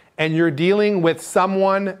engaged and you're dealing with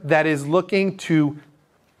someone that is looking to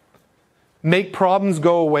make problems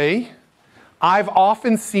go away, I've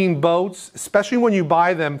often seen boats, especially when you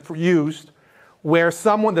buy them for used, where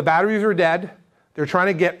the batteries are dead, they're trying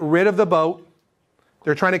to get rid of the boat,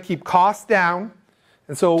 they're trying to keep costs down,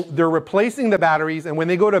 and so they're replacing the batteries, and when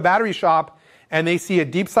they go to a battery shop and they see a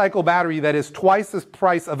deep cycle battery that is twice the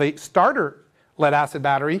price of a starter lead acid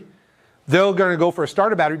battery, they're going to go for a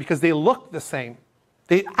starter battery because they look the same.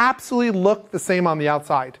 They absolutely look the same on the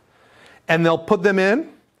outside. And they'll put them in,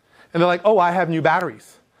 and they're like, oh, I have new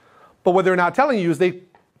batteries. But what they're not telling you is they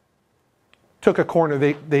took a corner.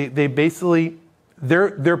 They basically,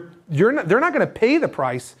 they're not going to pay the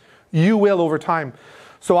price. You will over time.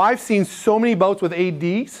 So I've seen so many boats with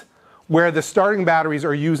ADs where the starting batteries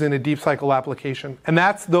are used in a deep cycle application. And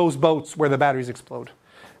that's those boats where the batteries explode.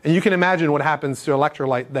 And you can imagine what happens to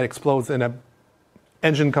electrolyte that explodes in an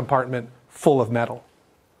engine compartment full of metal.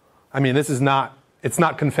 I mean, it's not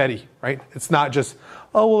confetti, right? It's not just,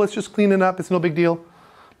 oh, well, let's just clean it up. It's no big deal.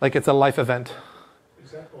 Like it's a life event.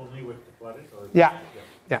 Is that only with the flooded? Or yeah,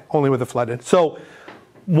 only with the flooded. So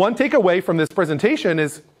one takeaway from this presentation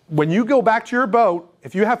is when you go back to your boat,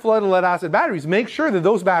 if you have flooded lead acid batteries, make sure that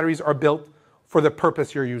those batteries are built for the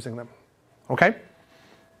purpose you're using them. Okay?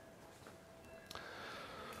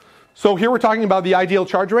 So here we're talking about the ideal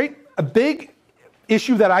charge rate.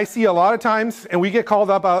 issue that I see a lot of times, and we get called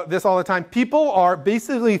up about this all the time. People are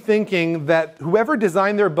basically thinking that whoever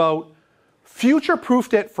designed their boat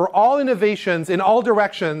future-proofed it for all innovations in all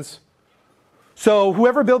directions. So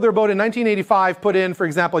whoever built their boat in 1985 put in, for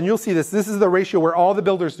example, and you'll see this is the ratio where all the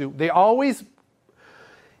builders do. They always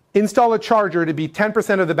install a charger to be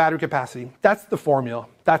 10% of the battery capacity. That's the formula.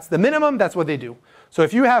 That's the minimum. That's what they do. So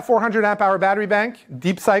if you have 400 amp hour battery bank,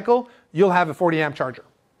 deep cycle, you'll have a 40 amp charger,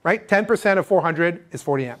 right? 10% of 400 is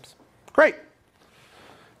 40 amps. Great.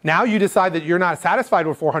 Now you decide that you're not satisfied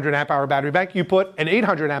with 400 amp hour battery bank. You put an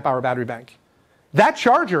 800 amp hour battery bank. That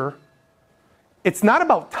charger, it's not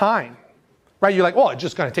about time, right? You're like, well, it's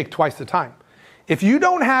just going to take twice the time. If you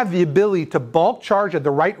don't have the ability to bulk charge at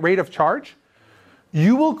the right rate of charge,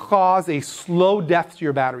 you will cause a slow death to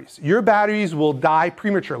your batteries. Your batteries will die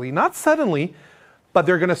prematurely, not suddenly, but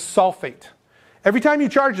they're going to sulfate. Every time you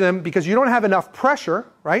charge them, because you don't have enough pressure,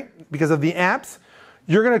 right, because of the amps,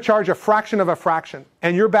 you're going to charge a fraction of a fraction,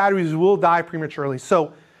 and your batteries will die prematurely.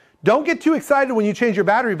 So don't get too excited when you change your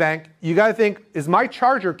battery bank. You got to think, is my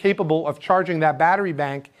charger capable of charging that battery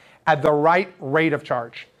bank at the right rate of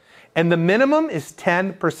charge? And the minimum is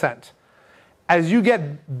 10%. As you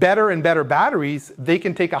get better and better batteries, they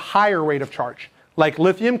can take a higher rate of charge. Like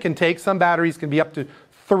lithium can take, some batteries can be up to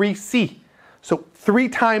 3C. So 3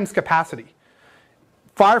 times capacity.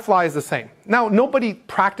 Firefly is the same. Now, nobody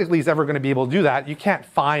practically is ever going to be able to do that. You can't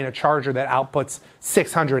find a charger that outputs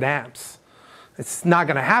 600 amps. It's not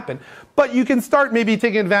going to happen. But you can start maybe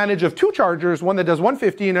taking advantage of 2 chargers, one that does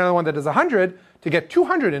 150 and another one that does 100, to get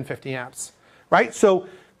 250 amps, right? So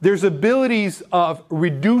there's abilities of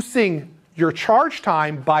reducing your charge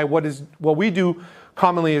time by what we do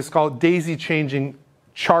commonly is called daisy changing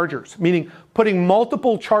chargers, meaning putting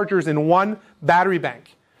multiple chargers in one battery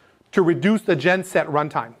bank to reduce the genset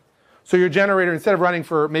runtime. So your generator, instead of running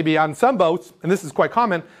for maybe on some boats, and this is quite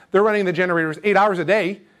common, they're running the generators 8 hours a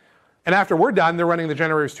day, and after we're done, they're running the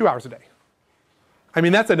generators 2 hours a day. I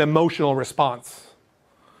mean, that's an emotional response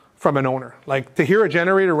from an owner. Like, to hear a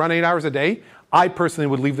generator run 8 hours a day, I personally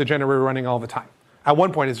would leave the generator running all the time. At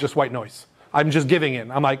one point, it's just white noise. I'm just giving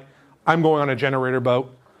in. I'm like, I'm going on a generator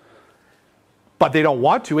boat. But they don't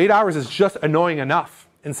want to. 8 hours is just annoying enough.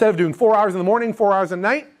 Instead of doing 4 hours in the morning, 4 hours at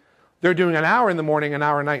night, they're doing an hour in the morning, an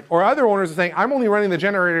hour at night. Or other owners are saying, I'm only running the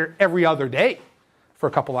generator every other day for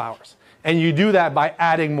a couple hours. And you do that by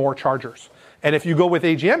adding more chargers. And if you go with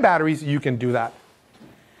AGM batteries, you can do that.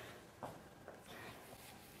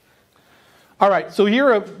 All right, so here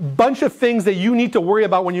are a bunch of things that you need to worry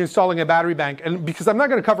about when you're installing a battery bank. And because I'm not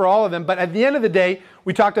going to cover all of them, but at the end of the day,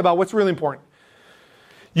 we talked about what's really important.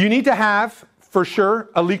 You need to have, for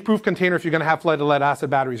sure, a leak-proof container if you're going to have flooded lead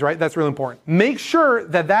acid batteries, right? That's really important. Make sure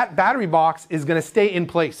that that battery box is going to stay in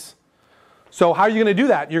place. So how are you going to do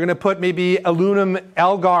that? You're going to put maybe aluminum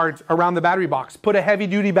L guards around the battery box. Put a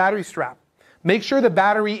heavy-duty battery strap. Make sure the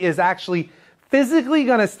battery is actually physically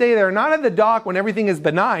going to stay there, not at the dock when everything is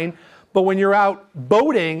benign, but when you're out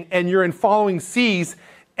boating and you're in following seas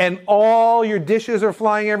and all your dishes are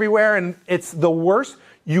flying everywhere and it's the worst,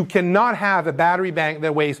 you cannot have a battery bank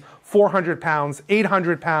that weighs 400 pounds,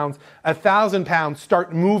 800 pounds, 1,000 pounds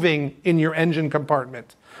start moving in your engine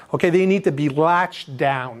compartment. Okay, they need to be latched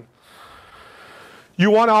down.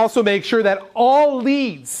 You want to also make sure that all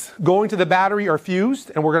leads going to the battery are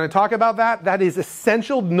fused, and we're going to talk about that. That is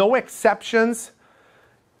essential, no exceptions.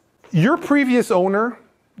 Your previous owner,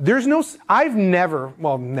 I've never,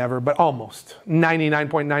 well, never, but almost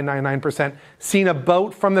 99.999% seen a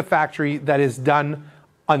boat from the factory that is done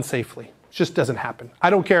unsafely. It just doesn't happen. I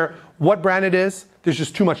don't care what brand it is, there's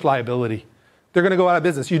just too much liability. They're going to go out of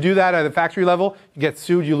business. You do that at the factory level, you get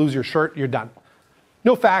sued, you lose your shirt, you're done.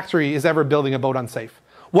 No factory is ever building a boat unsafe.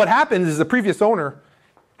 What happens is the previous owner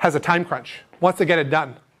has a time crunch, wants to get it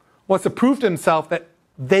done, wants to prove to himself that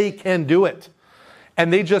they can do it.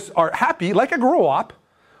 And they just are happy, like a grow-op,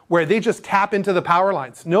 where they just tap into the power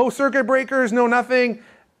lines. No circuit breakers, no nothing,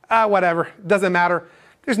 whatever, doesn't matter.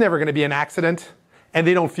 There's never going to be an accident, and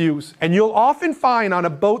they don't fuse. And you'll often find on a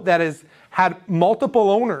boat that has had multiple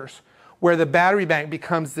owners where the battery bank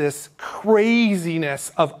becomes this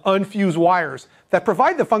craziness of unfused wires that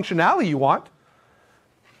provide the functionality you want,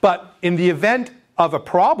 but in the event of a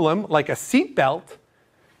problem, like a seat belt,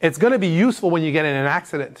 it's going to be useful when you get in an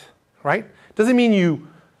accident, right? Doesn't mean you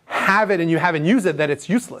have it and you haven't used it, that it's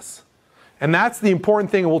useless. And that's the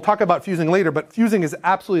important thing, and we'll talk about fusing later, but fusing is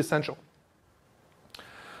absolutely essential.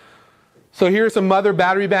 So here are some other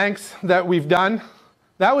battery banks that we've done.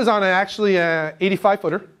 That was on actually a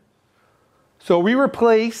 85-footer. So we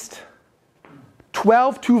replaced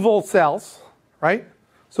 12 2-volt cells, right?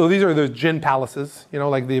 So these are the gin palaces, you know,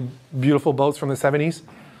 like the beautiful boats from the 70s.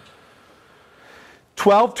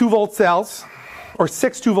 12 2-volt cells, or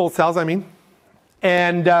 6 2-volt cells, I mean.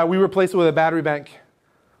 And we replace it with a battery bank.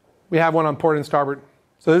 We have one on port and starboard.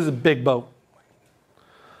 So this is a big boat.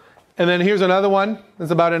 And then here's another one.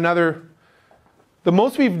 It's about another, the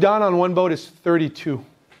most we've done on one boat is 32.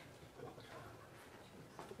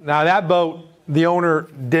 Now that boat, the owner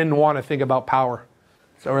didn't want to think about power.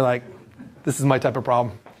 So we're like, this is my type of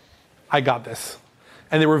problem. I got this.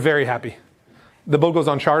 And they were very happy. The boat goes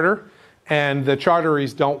on charter, and the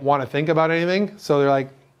charteries don't want to think about anything. So they're like,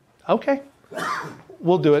 okay,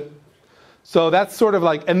 we'll do it. So that's sort of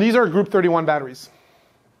like, and these are Group 31 batteries.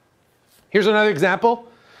 Here's another example.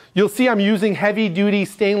 You'll see I'm using heavy duty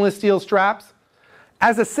stainless steel straps.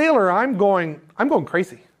 As a sailor, I'm going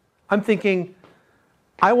crazy. I'm thinking,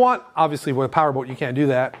 I want, obviously with a powerboat you can't do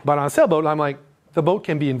that, but on a sailboat I'm like, the boat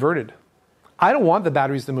can be inverted. I don't want the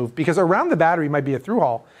batteries to move because around the battery might be a through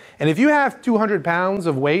hull. And if you have 200 pounds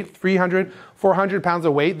of weight, 300, 400 pounds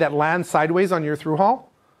of weight that lands sideways on your through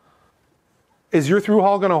hull, is your through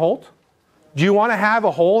hull going to hold? Do you want to have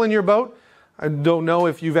a hole in your boat? I don't know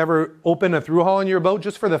if you've ever opened a through hull in your boat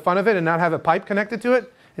just for the fun of it and not have a pipe connected to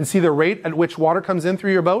it and see the rate at which water comes in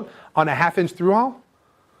through your boat on a 1/2-inch through hull.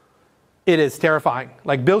 It is terrifying.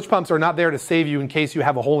 Like bilge pumps are not there to save you in case you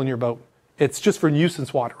have a hole in your boat. It's just for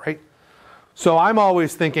nuisance water, right? So I'm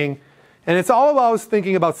always thinking, and it's all about always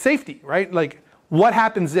thinking about safety, right? Like what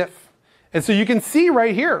happens if? And so you can see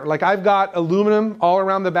right here, like I've got aluminum all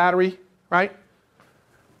around the battery, right?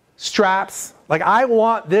 Straps. Like I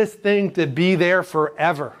want this thing to be there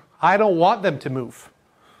forever. I don't want them to move.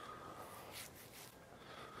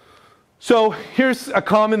 So here's a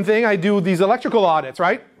common thing. I do these electrical audits,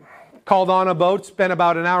 right? Called on a boat, spend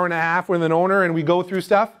about an hour and a half with an owner, and we go through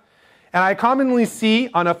stuff. And I commonly see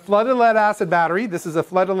on a flooded lead acid battery, this is a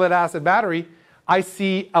flooded lead acid battery, I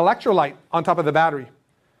see electrolyte on top of the battery.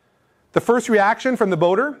 The first reaction from the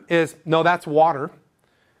boater is, no, that's water.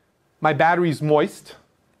 My battery's moist.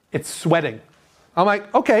 It's sweating. I'm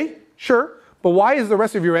like, okay, sure, but why is the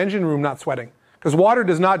rest of your engine room not sweating? Because water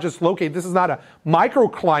does not just locate, this is not a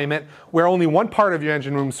microclimate where only one part of your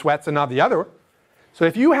engine room sweats and not the other. So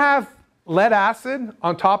if you have lead acid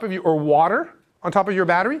on top of you, or water on top of your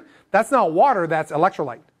battery, that's not water, that's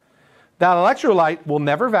electrolyte. That electrolyte will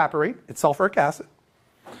never evaporate, it's sulfuric acid.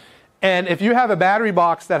 And if you have a battery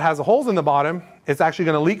box that has holes in the bottom, it's actually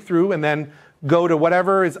going to leak through and then go to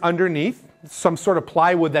whatever is underneath, some sort of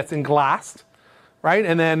plywood that's englassed, right?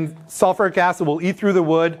 And then sulfuric acid will eat through the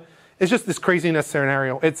wood. It's just this craziness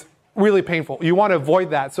scenario. It's really painful. You want to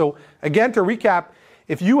avoid that. So again, to recap,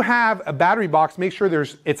 if you have a battery box, make sure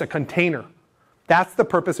it's a container. That's the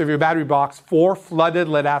purpose of your battery box for flooded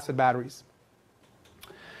lead acid batteries.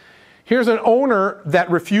 Here's an owner that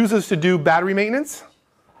refuses to do battery maintenance.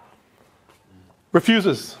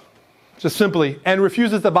 Refuses, just simply, and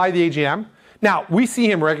refuses to buy the AGM. Now, we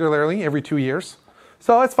see him regularly every 2 years,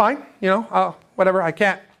 so that's fine, you know, whatever. I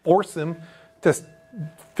can't force him to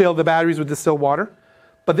fill the batteries with distilled water.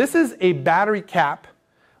 But this is a battery cap.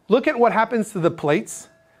 Look at what happens to the plates.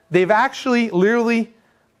 They've actually literally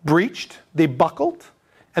breached, they buckled,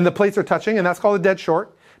 and the plates are touching, and that's called a dead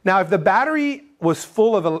short. Now, if the battery was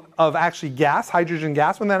full of actually gas, hydrogen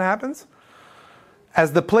gas when that happens,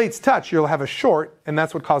 as the plates touch, you'll have a short, and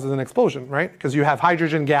that's what causes an explosion, right? Because you have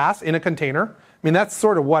hydrogen gas in a container. I mean, that's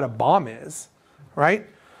sort of what a bomb is, right?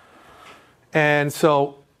 And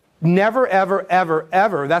so never, ever, ever,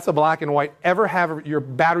 ever, that's a black and white, ever have your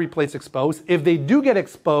battery plates exposed. If they do get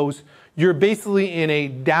exposed, you're basically in a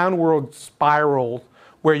downward spiral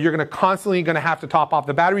where you're going to constantly have to top off.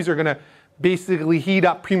 The batteries are going to basically heat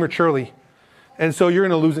up prematurely. And so you're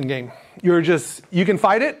in a losing game. You can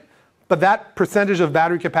fight it, but that percentage of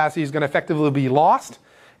battery capacity is going to effectively be lost.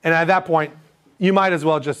 And at that point, you might as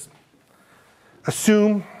well just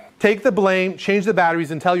assume, take the blame, change the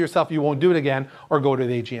batteries, and tell yourself you won't do it again, or go to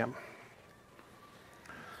the AGM.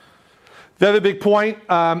 The other big point,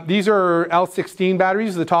 these are L16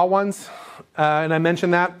 batteries, the tall ones. And I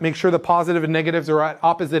mentioned that. Make sure the positive and negatives are at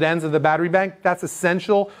opposite ends of the battery bank. That's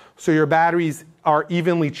essential so your batteries are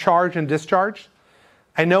evenly charged and discharged.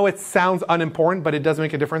 I know it sounds unimportant, but it does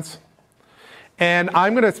make a difference. And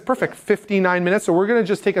it's perfect, 59 minutes. So we're going to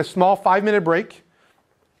just take a small 5-minute break,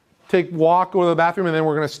 walk, go to the bathroom, and then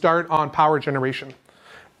we're going to start on power generation.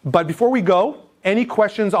 But before we go, any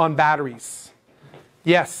questions on batteries?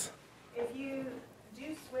 Yes? If you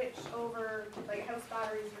do switch over like house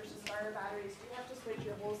batteries versus fire batteries, do you have to switch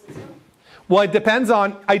your whole system? Well, it depends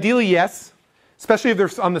on, ideally, yes, especially if they're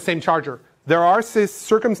on the same charger. There are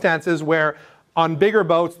circumstances where on bigger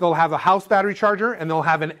boats, they'll have a house battery charger and they'll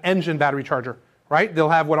have an engine battery charger, right? They'll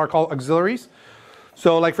have what are called auxiliaries.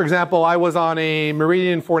 So like for example, I was on a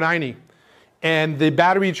Meridian 490 and the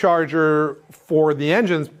battery charger for the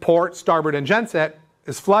engines, port, starboard, and genset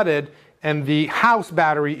is flooded and the house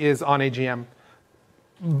battery is on AGM.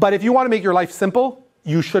 But if you want to make your life simple,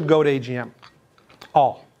 you should go to AGM.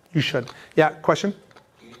 You should. Yeah, question?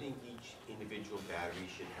 Do you think each individual battery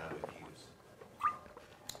should have a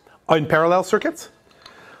fuse? In parallel circuits?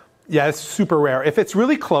 Yeah, it's super rare. If it's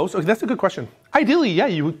really close, okay, that's a good question. Ideally, yeah,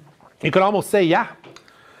 you could almost say yeah.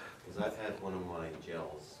 Because I've had one of my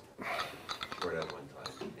gels short at one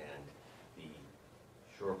time, and the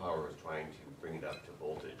shore power was trying to bring it up to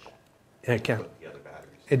voltage. Yeah, it can. With the other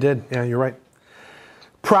batteries. It did. Yeah, you're right.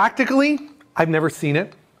 Practically, I've never seen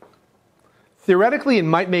it. Theoretically, it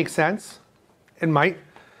might make sense. It might.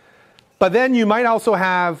 But then you might also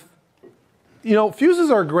have, you know,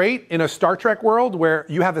 fuses are great in a Star Trek world where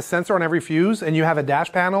you have a sensor on every fuse and you have a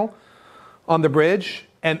dash panel on the bridge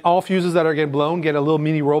and all fuses that are getting blown get a little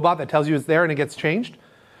mini robot that tells you it's there and it gets changed.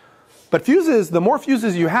 But fuses, the more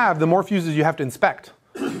fuses you have, the more fuses you have to inspect,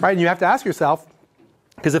 right? And you have to ask yourself,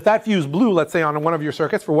 because if that fuse blew, let's say on one of your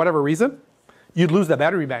circuits for whatever reason, you'd lose that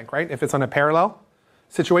battery bank, right? If it's on a parallel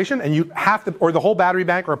situation and you have to, or the whole battery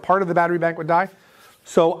bank or a part of the battery bank would die.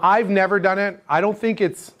 So I've never done it. I don't think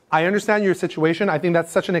it's, I understand your situation. I think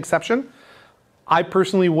that's such an exception. I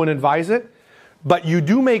personally wouldn't advise it. But you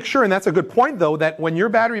do make sure, and that's a good point though, that when your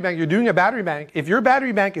battery bank, you're doing a battery bank, if your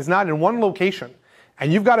battery bank is not in one location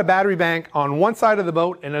and you've got a battery bank on one side of the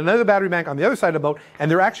boat and another battery bank on the other side of the boat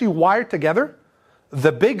and they're actually wired together,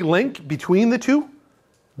 the big link between the two,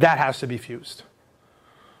 that has to be fused.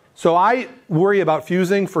 So I worry about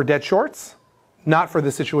fusing for dead shorts, not for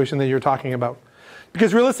the situation that you're talking about.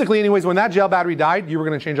 Because realistically anyways, when that gel battery died, you were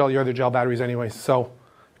going to change all your other gel batteries anyways. So,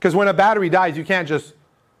 because when a battery dies, you can't just,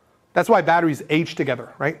 that's why batteries age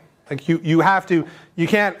together, right? Like you have to, you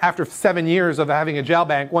can't, after 7 years of having a gel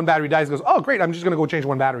bank, one battery dies and goes, oh great, I'm just going to go change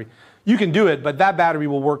one battery. You can do it, but that battery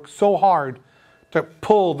will work so hard to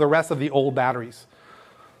pull the rest of the old batteries.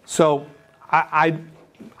 So I've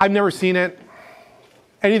never seen it.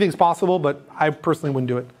 Anything's possible, but I personally wouldn't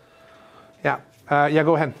do it. Yeah, yeah,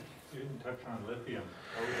 go ahead. You didn't touch on lithium.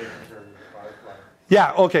 How would they compare to the Firefly?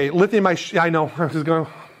 Yeah, okay, lithium, I know, I was going.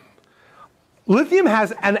 Lithium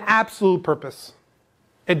has an absolute purpose.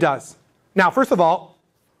 It does. Now, first of all,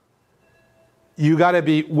 you gotta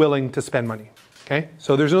be willing to spend money, okay?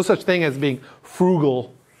 So there's no such thing as being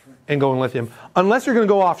frugal and going lithium. Unless you're gonna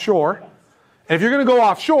go offshore. And if you're going to go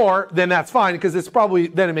offshore, then that's fine because it's probably,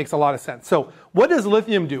 then it makes a lot of sense. So what does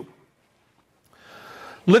lithium do?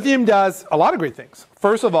 Lithium does a lot of great things.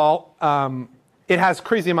 First of all, it has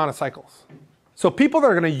crazy amount of cycles. So people that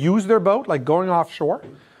are going to use their boat, like going offshore,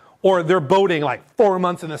 or they're boating like 4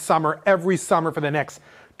 months in the summer, every summer for the next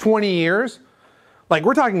 20 years, like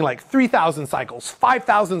we're talking like 3,000 cycles,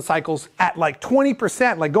 5,000 cycles at like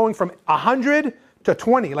 20%, like going from 100 to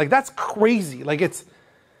 20. Like that's crazy. Like it's,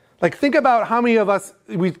 like think about how many of us,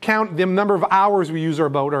 we count the number of hours we use our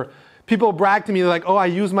boat, or people brag to me, they're like, oh, I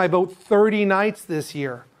used my boat 30 nights this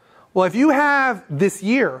year. Well, if you have this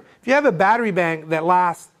year, if you have a battery bank that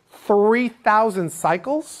lasts 3,000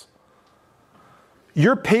 cycles,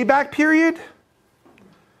 your payback period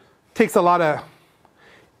takes a lot of,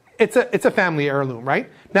 it's a family heirloom, right?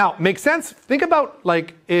 Now, makes sense? Think about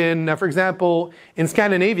like in, for example, in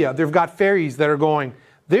Scandinavia, they've got ferries that are going,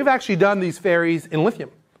 they've actually done these ferries in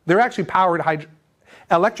lithium. They're actually powered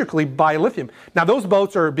electrically by lithium. Now those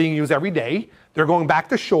boats are being used every day. They're going back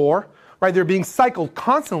to shore, right? They're being cycled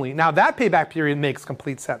constantly. Now that payback period makes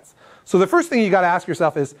complete sense. So the first thing you got to ask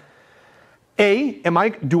yourself is,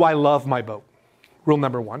 do I love my boat? Rule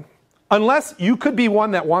number one. Unless you could be one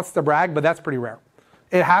that wants to brag, but that's pretty rare.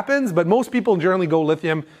 It happens, but most people generally go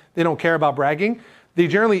lithium. They don't care about bragging. They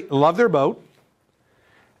generally love their boat.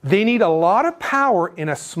 They need a lot of power in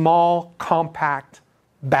a small, compact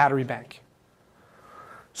battery bank.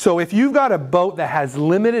 So if you've got a boat that has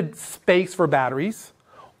limited space for batteries,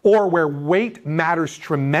 or where weight matters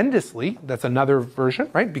tremendously, that's another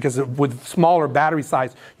version, right? Because with smaller battery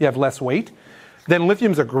size, you have less weight, then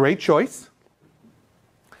lithium's a great choice.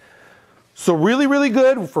 So really, really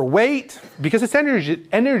good for weight, because it's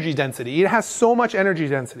energy density. It has so much energy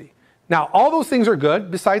density. Now, all those things are good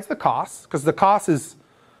besides the cost, because the cost is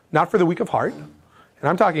not for the weak of heart. And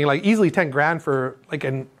I'm talking like easily 10 grand for like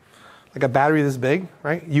a battery this big,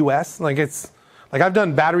 right? US, like it's, like I've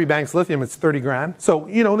done battery banks lithium, it's 30 grand. So,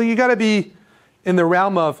 you know, you gotta be in the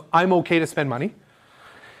realm of I'm okay to spend money.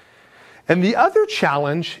 And the other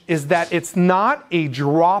challenge is that it's not a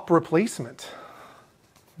drop replacement,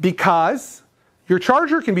 because Your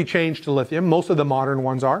charger can be changed to lithium. Most of the modern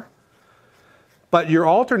ones are. But your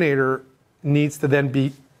alternator needs to then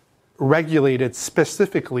be regulated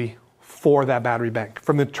specifically for that battery bank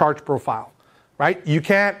from the charge profile, right? You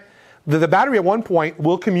can't, the battery at one point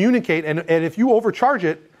will communicate, and if you overcharge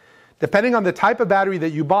it, depending on the type of battery that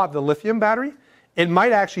you bought, the lithium battery, it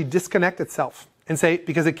might actually disconnect itself and say,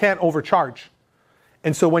 because it can't overcharge.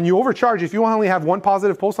 And so when you overcharge, if you only have one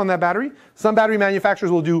positive post on that battery, some battery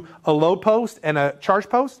manufacturers will do a load post and a charge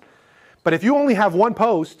post. But if you only have one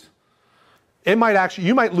post, it might actually,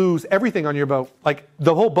 you might lose everything on your boat. Like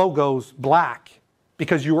the whole boat goes black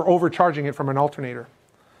because you were overcharging it from an alternator.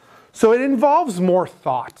 So it involves more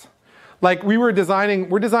thought. Like we're designing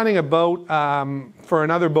a boat for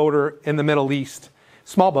another boater in the Middle East,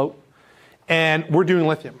 small boat, and we're doing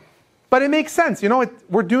lithium. But it makes sense, you know,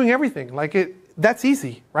 we're doing everything. That's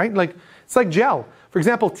easy, right? Like, it's like gel. For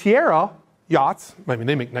example, Tierra yachts, I mean,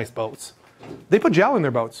 they make nice boats. They put gel in their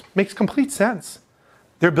boats. Makes complete sense.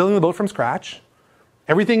 They're building the boat from scratch.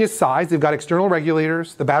 Everything is sized. They've got external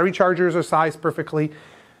regulators. The battery chargers are sized perfectly.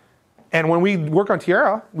 And when we work on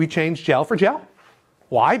Tierra, we change gel for gel.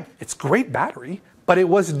 Why? It's great battery, but it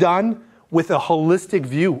was done with a holistic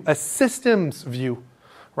view, a systems view,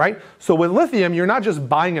 right? So with lithium, you're not just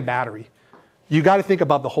buying a battery. You got to think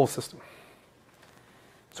about the whole system.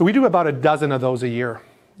 So we do about a dozen of those a year.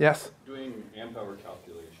 Yes? Doing amp hour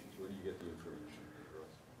calculations, where do you get the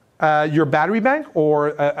information? Your battery bank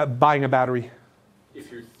or buying a battery? If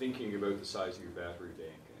you're thinking about the size of your battery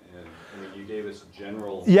bank, and I mean, you gave us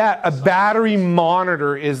general. Yeah, a battery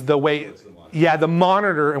monitor is the way. What's the monitor? Yeah, the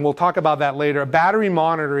monitor, and we'll talk about that later. A battery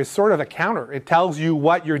monitor is sort of a counter. It tells you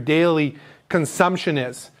what your daily consumption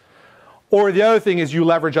is. Or the other thing is you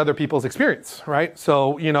leverage other people's experience, right?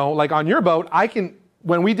 So, you know, like on your boat,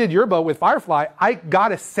 when we did your boat with Firefly, I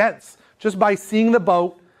got a sense just by seeing the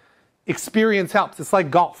boat. Experience helps. It's like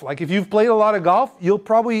golf. Like if you've played a lot of golf, you'll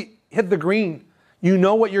probably hit the green. You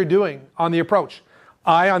know what you're doing on the approach.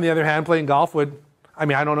 I, on the other hand, playing golf I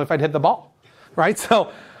don't know if I'd hit the ball, right?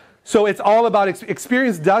 So it's all about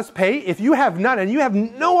experience does pay. If you have none and you have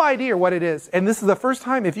no idea what it is, and this is the first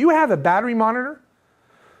time, if you have a battery monitor,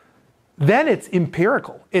 then it's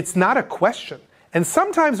empirical. It's not a question. And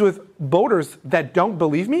sometimes with boaters that don't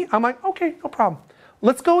believe me, I'm like, okay, no problem.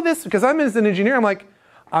 Let's go this, because I'm as an engineer, I'm like,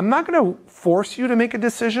 I'm not going to force you to make a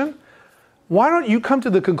decision. Why don't you come to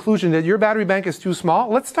the conclusion that your battery bank is too small?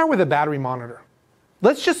 Let's start with a battery monitor.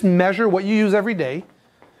 Let's just measure what you use every day,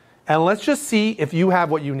 and let's just see if you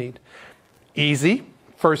have what you need. Easy,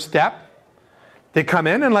 first step. They come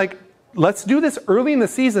in and like, let's do this early in the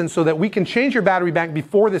season so that we can change your battery bank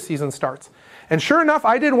before the season starts. And sure enough,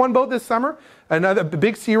 I did one boat this summer, another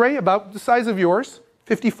big Sea Ray about the size of yours,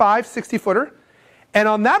 55, 60 footer. And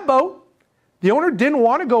on that boat, the owner didn't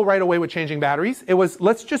want to go right away with changing batteries. It was,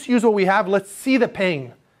 let's just use what we have. Let's see the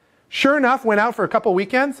pain. Sure enough, went out for a couple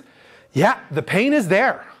weekends. Yeah, the pain is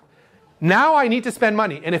there. Now I need to spend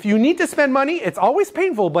money. And if you need to spend money, it's always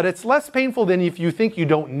painful, but it's less painful than if you think you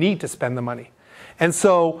don't need to spend the money. And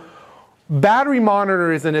so battery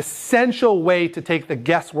monitor is an essential way to take the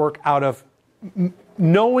guesswork out of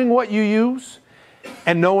knowing what you use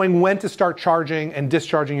and knowing when to start charging and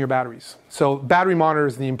discharging your batteries. So battery monitor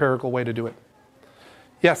is the empirical way to do it.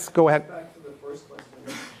 Yes, go ahead. Back to the first question.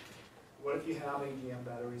 What if you have AGM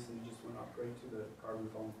batteries and you just want to upgrade to the carbon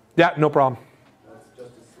foam? Yeah, no problem. That's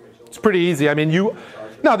just a switch over. It's pretty easy. I mean,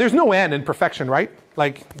 no, there's no end in perfection, right?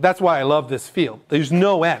 Like, that's why I love this field. There's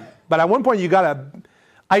no end. But at one point, you got to,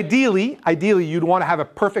 ideally, you'd want to have a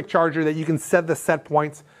perfect charger that you can set the set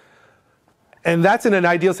points. And that's in an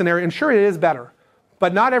ideal scenario. And sure, it is better.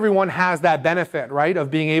 But not everyone has that benefit, right,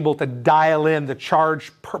 of being able to dial in the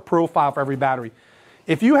charge profile for every battery.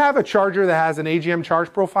 If you have a charger that has an AGM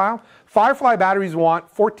charge profile, Firefly batteries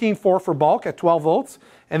want 14.4 for bulk at 12 volts,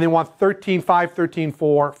 and they want 13.5,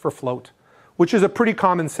 13.4 for float, which is a pretty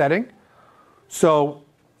common setting. So,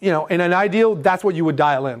 you know, in an ideal, that's what you would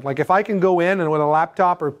dial in. Like if I can go in and with a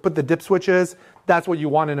laptop or put the dip switches, that's what you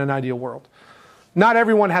want in an ideal world. Not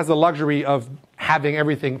everyone has the luxury of having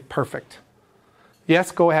everything perfect.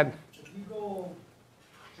 Yes, go ahead. If you go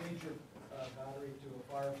change your battery to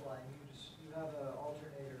a Firefly and you have an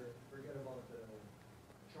alternator, forget about the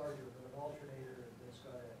charger, but an alternator that's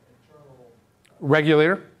got an internal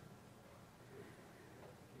Regulator?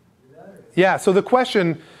 do that, or Yeah, so the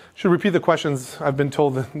question, should repeat the questions I've been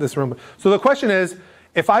told in this room. So the question is,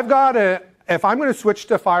 if I'm going to switch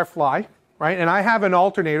to Firefly, right, and I have an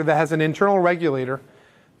alternator that has an internal regulator,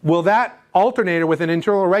 will that alternator with an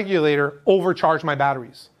internal regulator overcharge my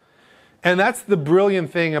batteries? And that's the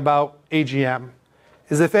brilliant thing about AGM,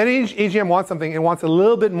 is if any AGM wants something, it wants a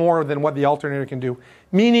little bit more than what the alternator can do.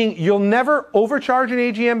 Meaning you'll never overcharge an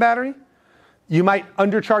AGM battery. You might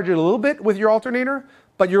undercharge it a little bit with your alternator,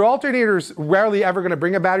 but your alternator's rarely ever going to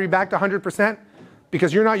bring a battery back to 100%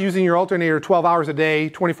 because you're not using your alternator 12 hours a day,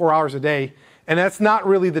 24 hours a day, and that's not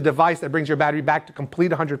really the device that brings your battery back to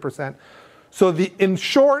complete 100%. So in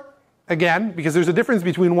short, again, because there's a difference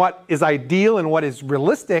between what is ideal and what is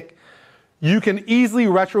realistic, you can easily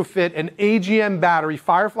retrofit an AGM battery,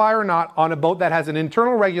 Firefly or not, on a boat that has an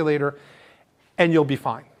internal regulator, and you'll be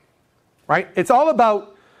fine, right? It's all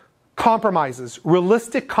about compromises,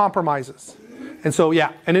 realistic compromises. And so,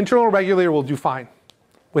 yeah, an internal regulator will do fine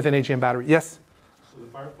with an AGM battery. Yes? So the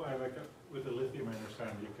Firefly, like with the lithium, I understand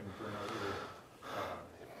you can burn out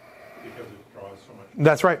your, because it draws so much.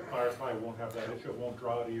 That's right. Firefly won't have that issue. It won't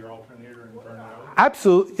draw to your alternator and burn it out.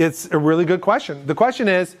 Absolutely. It's a really good question. The question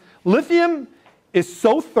is, lithium is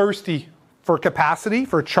so thirsty for capacity,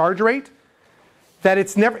 for charge rate, that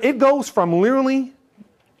it goes from literally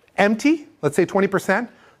empty, let's say 20%,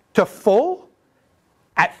 to full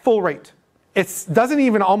at full rate. It doesn't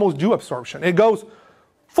even almost do absorption. It goes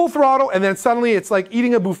full throttle, and then suddenly it's like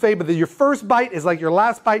eating a buffet, but then your first bite is like your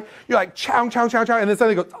last bite. You're like chow, chow, chow, chow, and then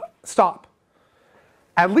suddenly it goes, stop.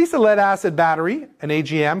 At least a lead acid battery, an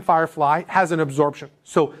AGM, Firefly, has an absorption.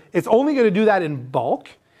 So it's only going to do that in bulk.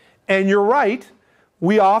 And you're right,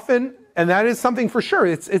 we often, and that is something for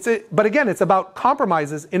sure, but again, it's about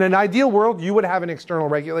compromises. In an ideal world, you would have an external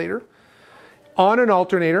regulator on an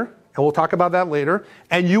alternator, and we'll talk about that later,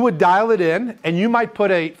 and you would dial it in, and you might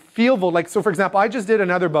put a field volt, like, so for example, I just did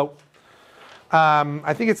another boat.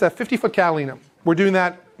 I think it's a 50-foot Catalina. We're doing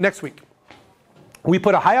that next week. We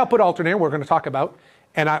put a high output alternator, we're going to talk about,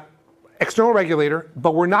 and an external regulator,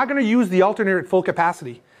 but we're not going to use the alternator at full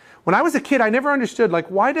capacity. When I was a kid, I never understood, like,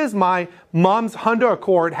 why does my mom's Honda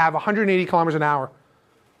Accord have 180 kilometers an hour?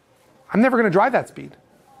 I'm never going to drive that speed.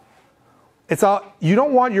 You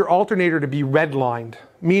don't want your alternator to be redlined,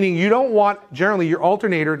 meaning you don't want, generally, your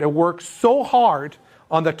alternator to work so hard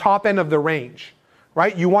on the top end of the range,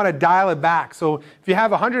 right? You want to dial it back. So if you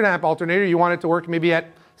have a 100 amp alternator, you want it to work maybe at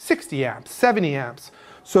 60 amps, 70 amps.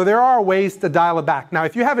 So there are ways to dial it back. Now,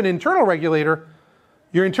 if you have an internal regulator,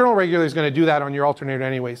 your internal regulator is going to do that on your alternator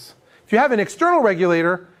anyways. If you have an external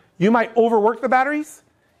regulator, you might overwork the batteries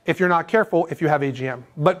if you're not careful if you have AGM.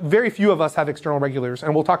 But very few of us have external regulators,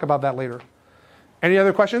 and we'll talk about that later. Any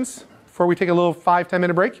other questions before we take a little 5-10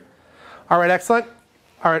 minute break? All right, excellent.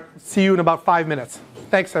 All right, see you in about 5 minutes.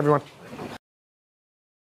 Thanks, everyone.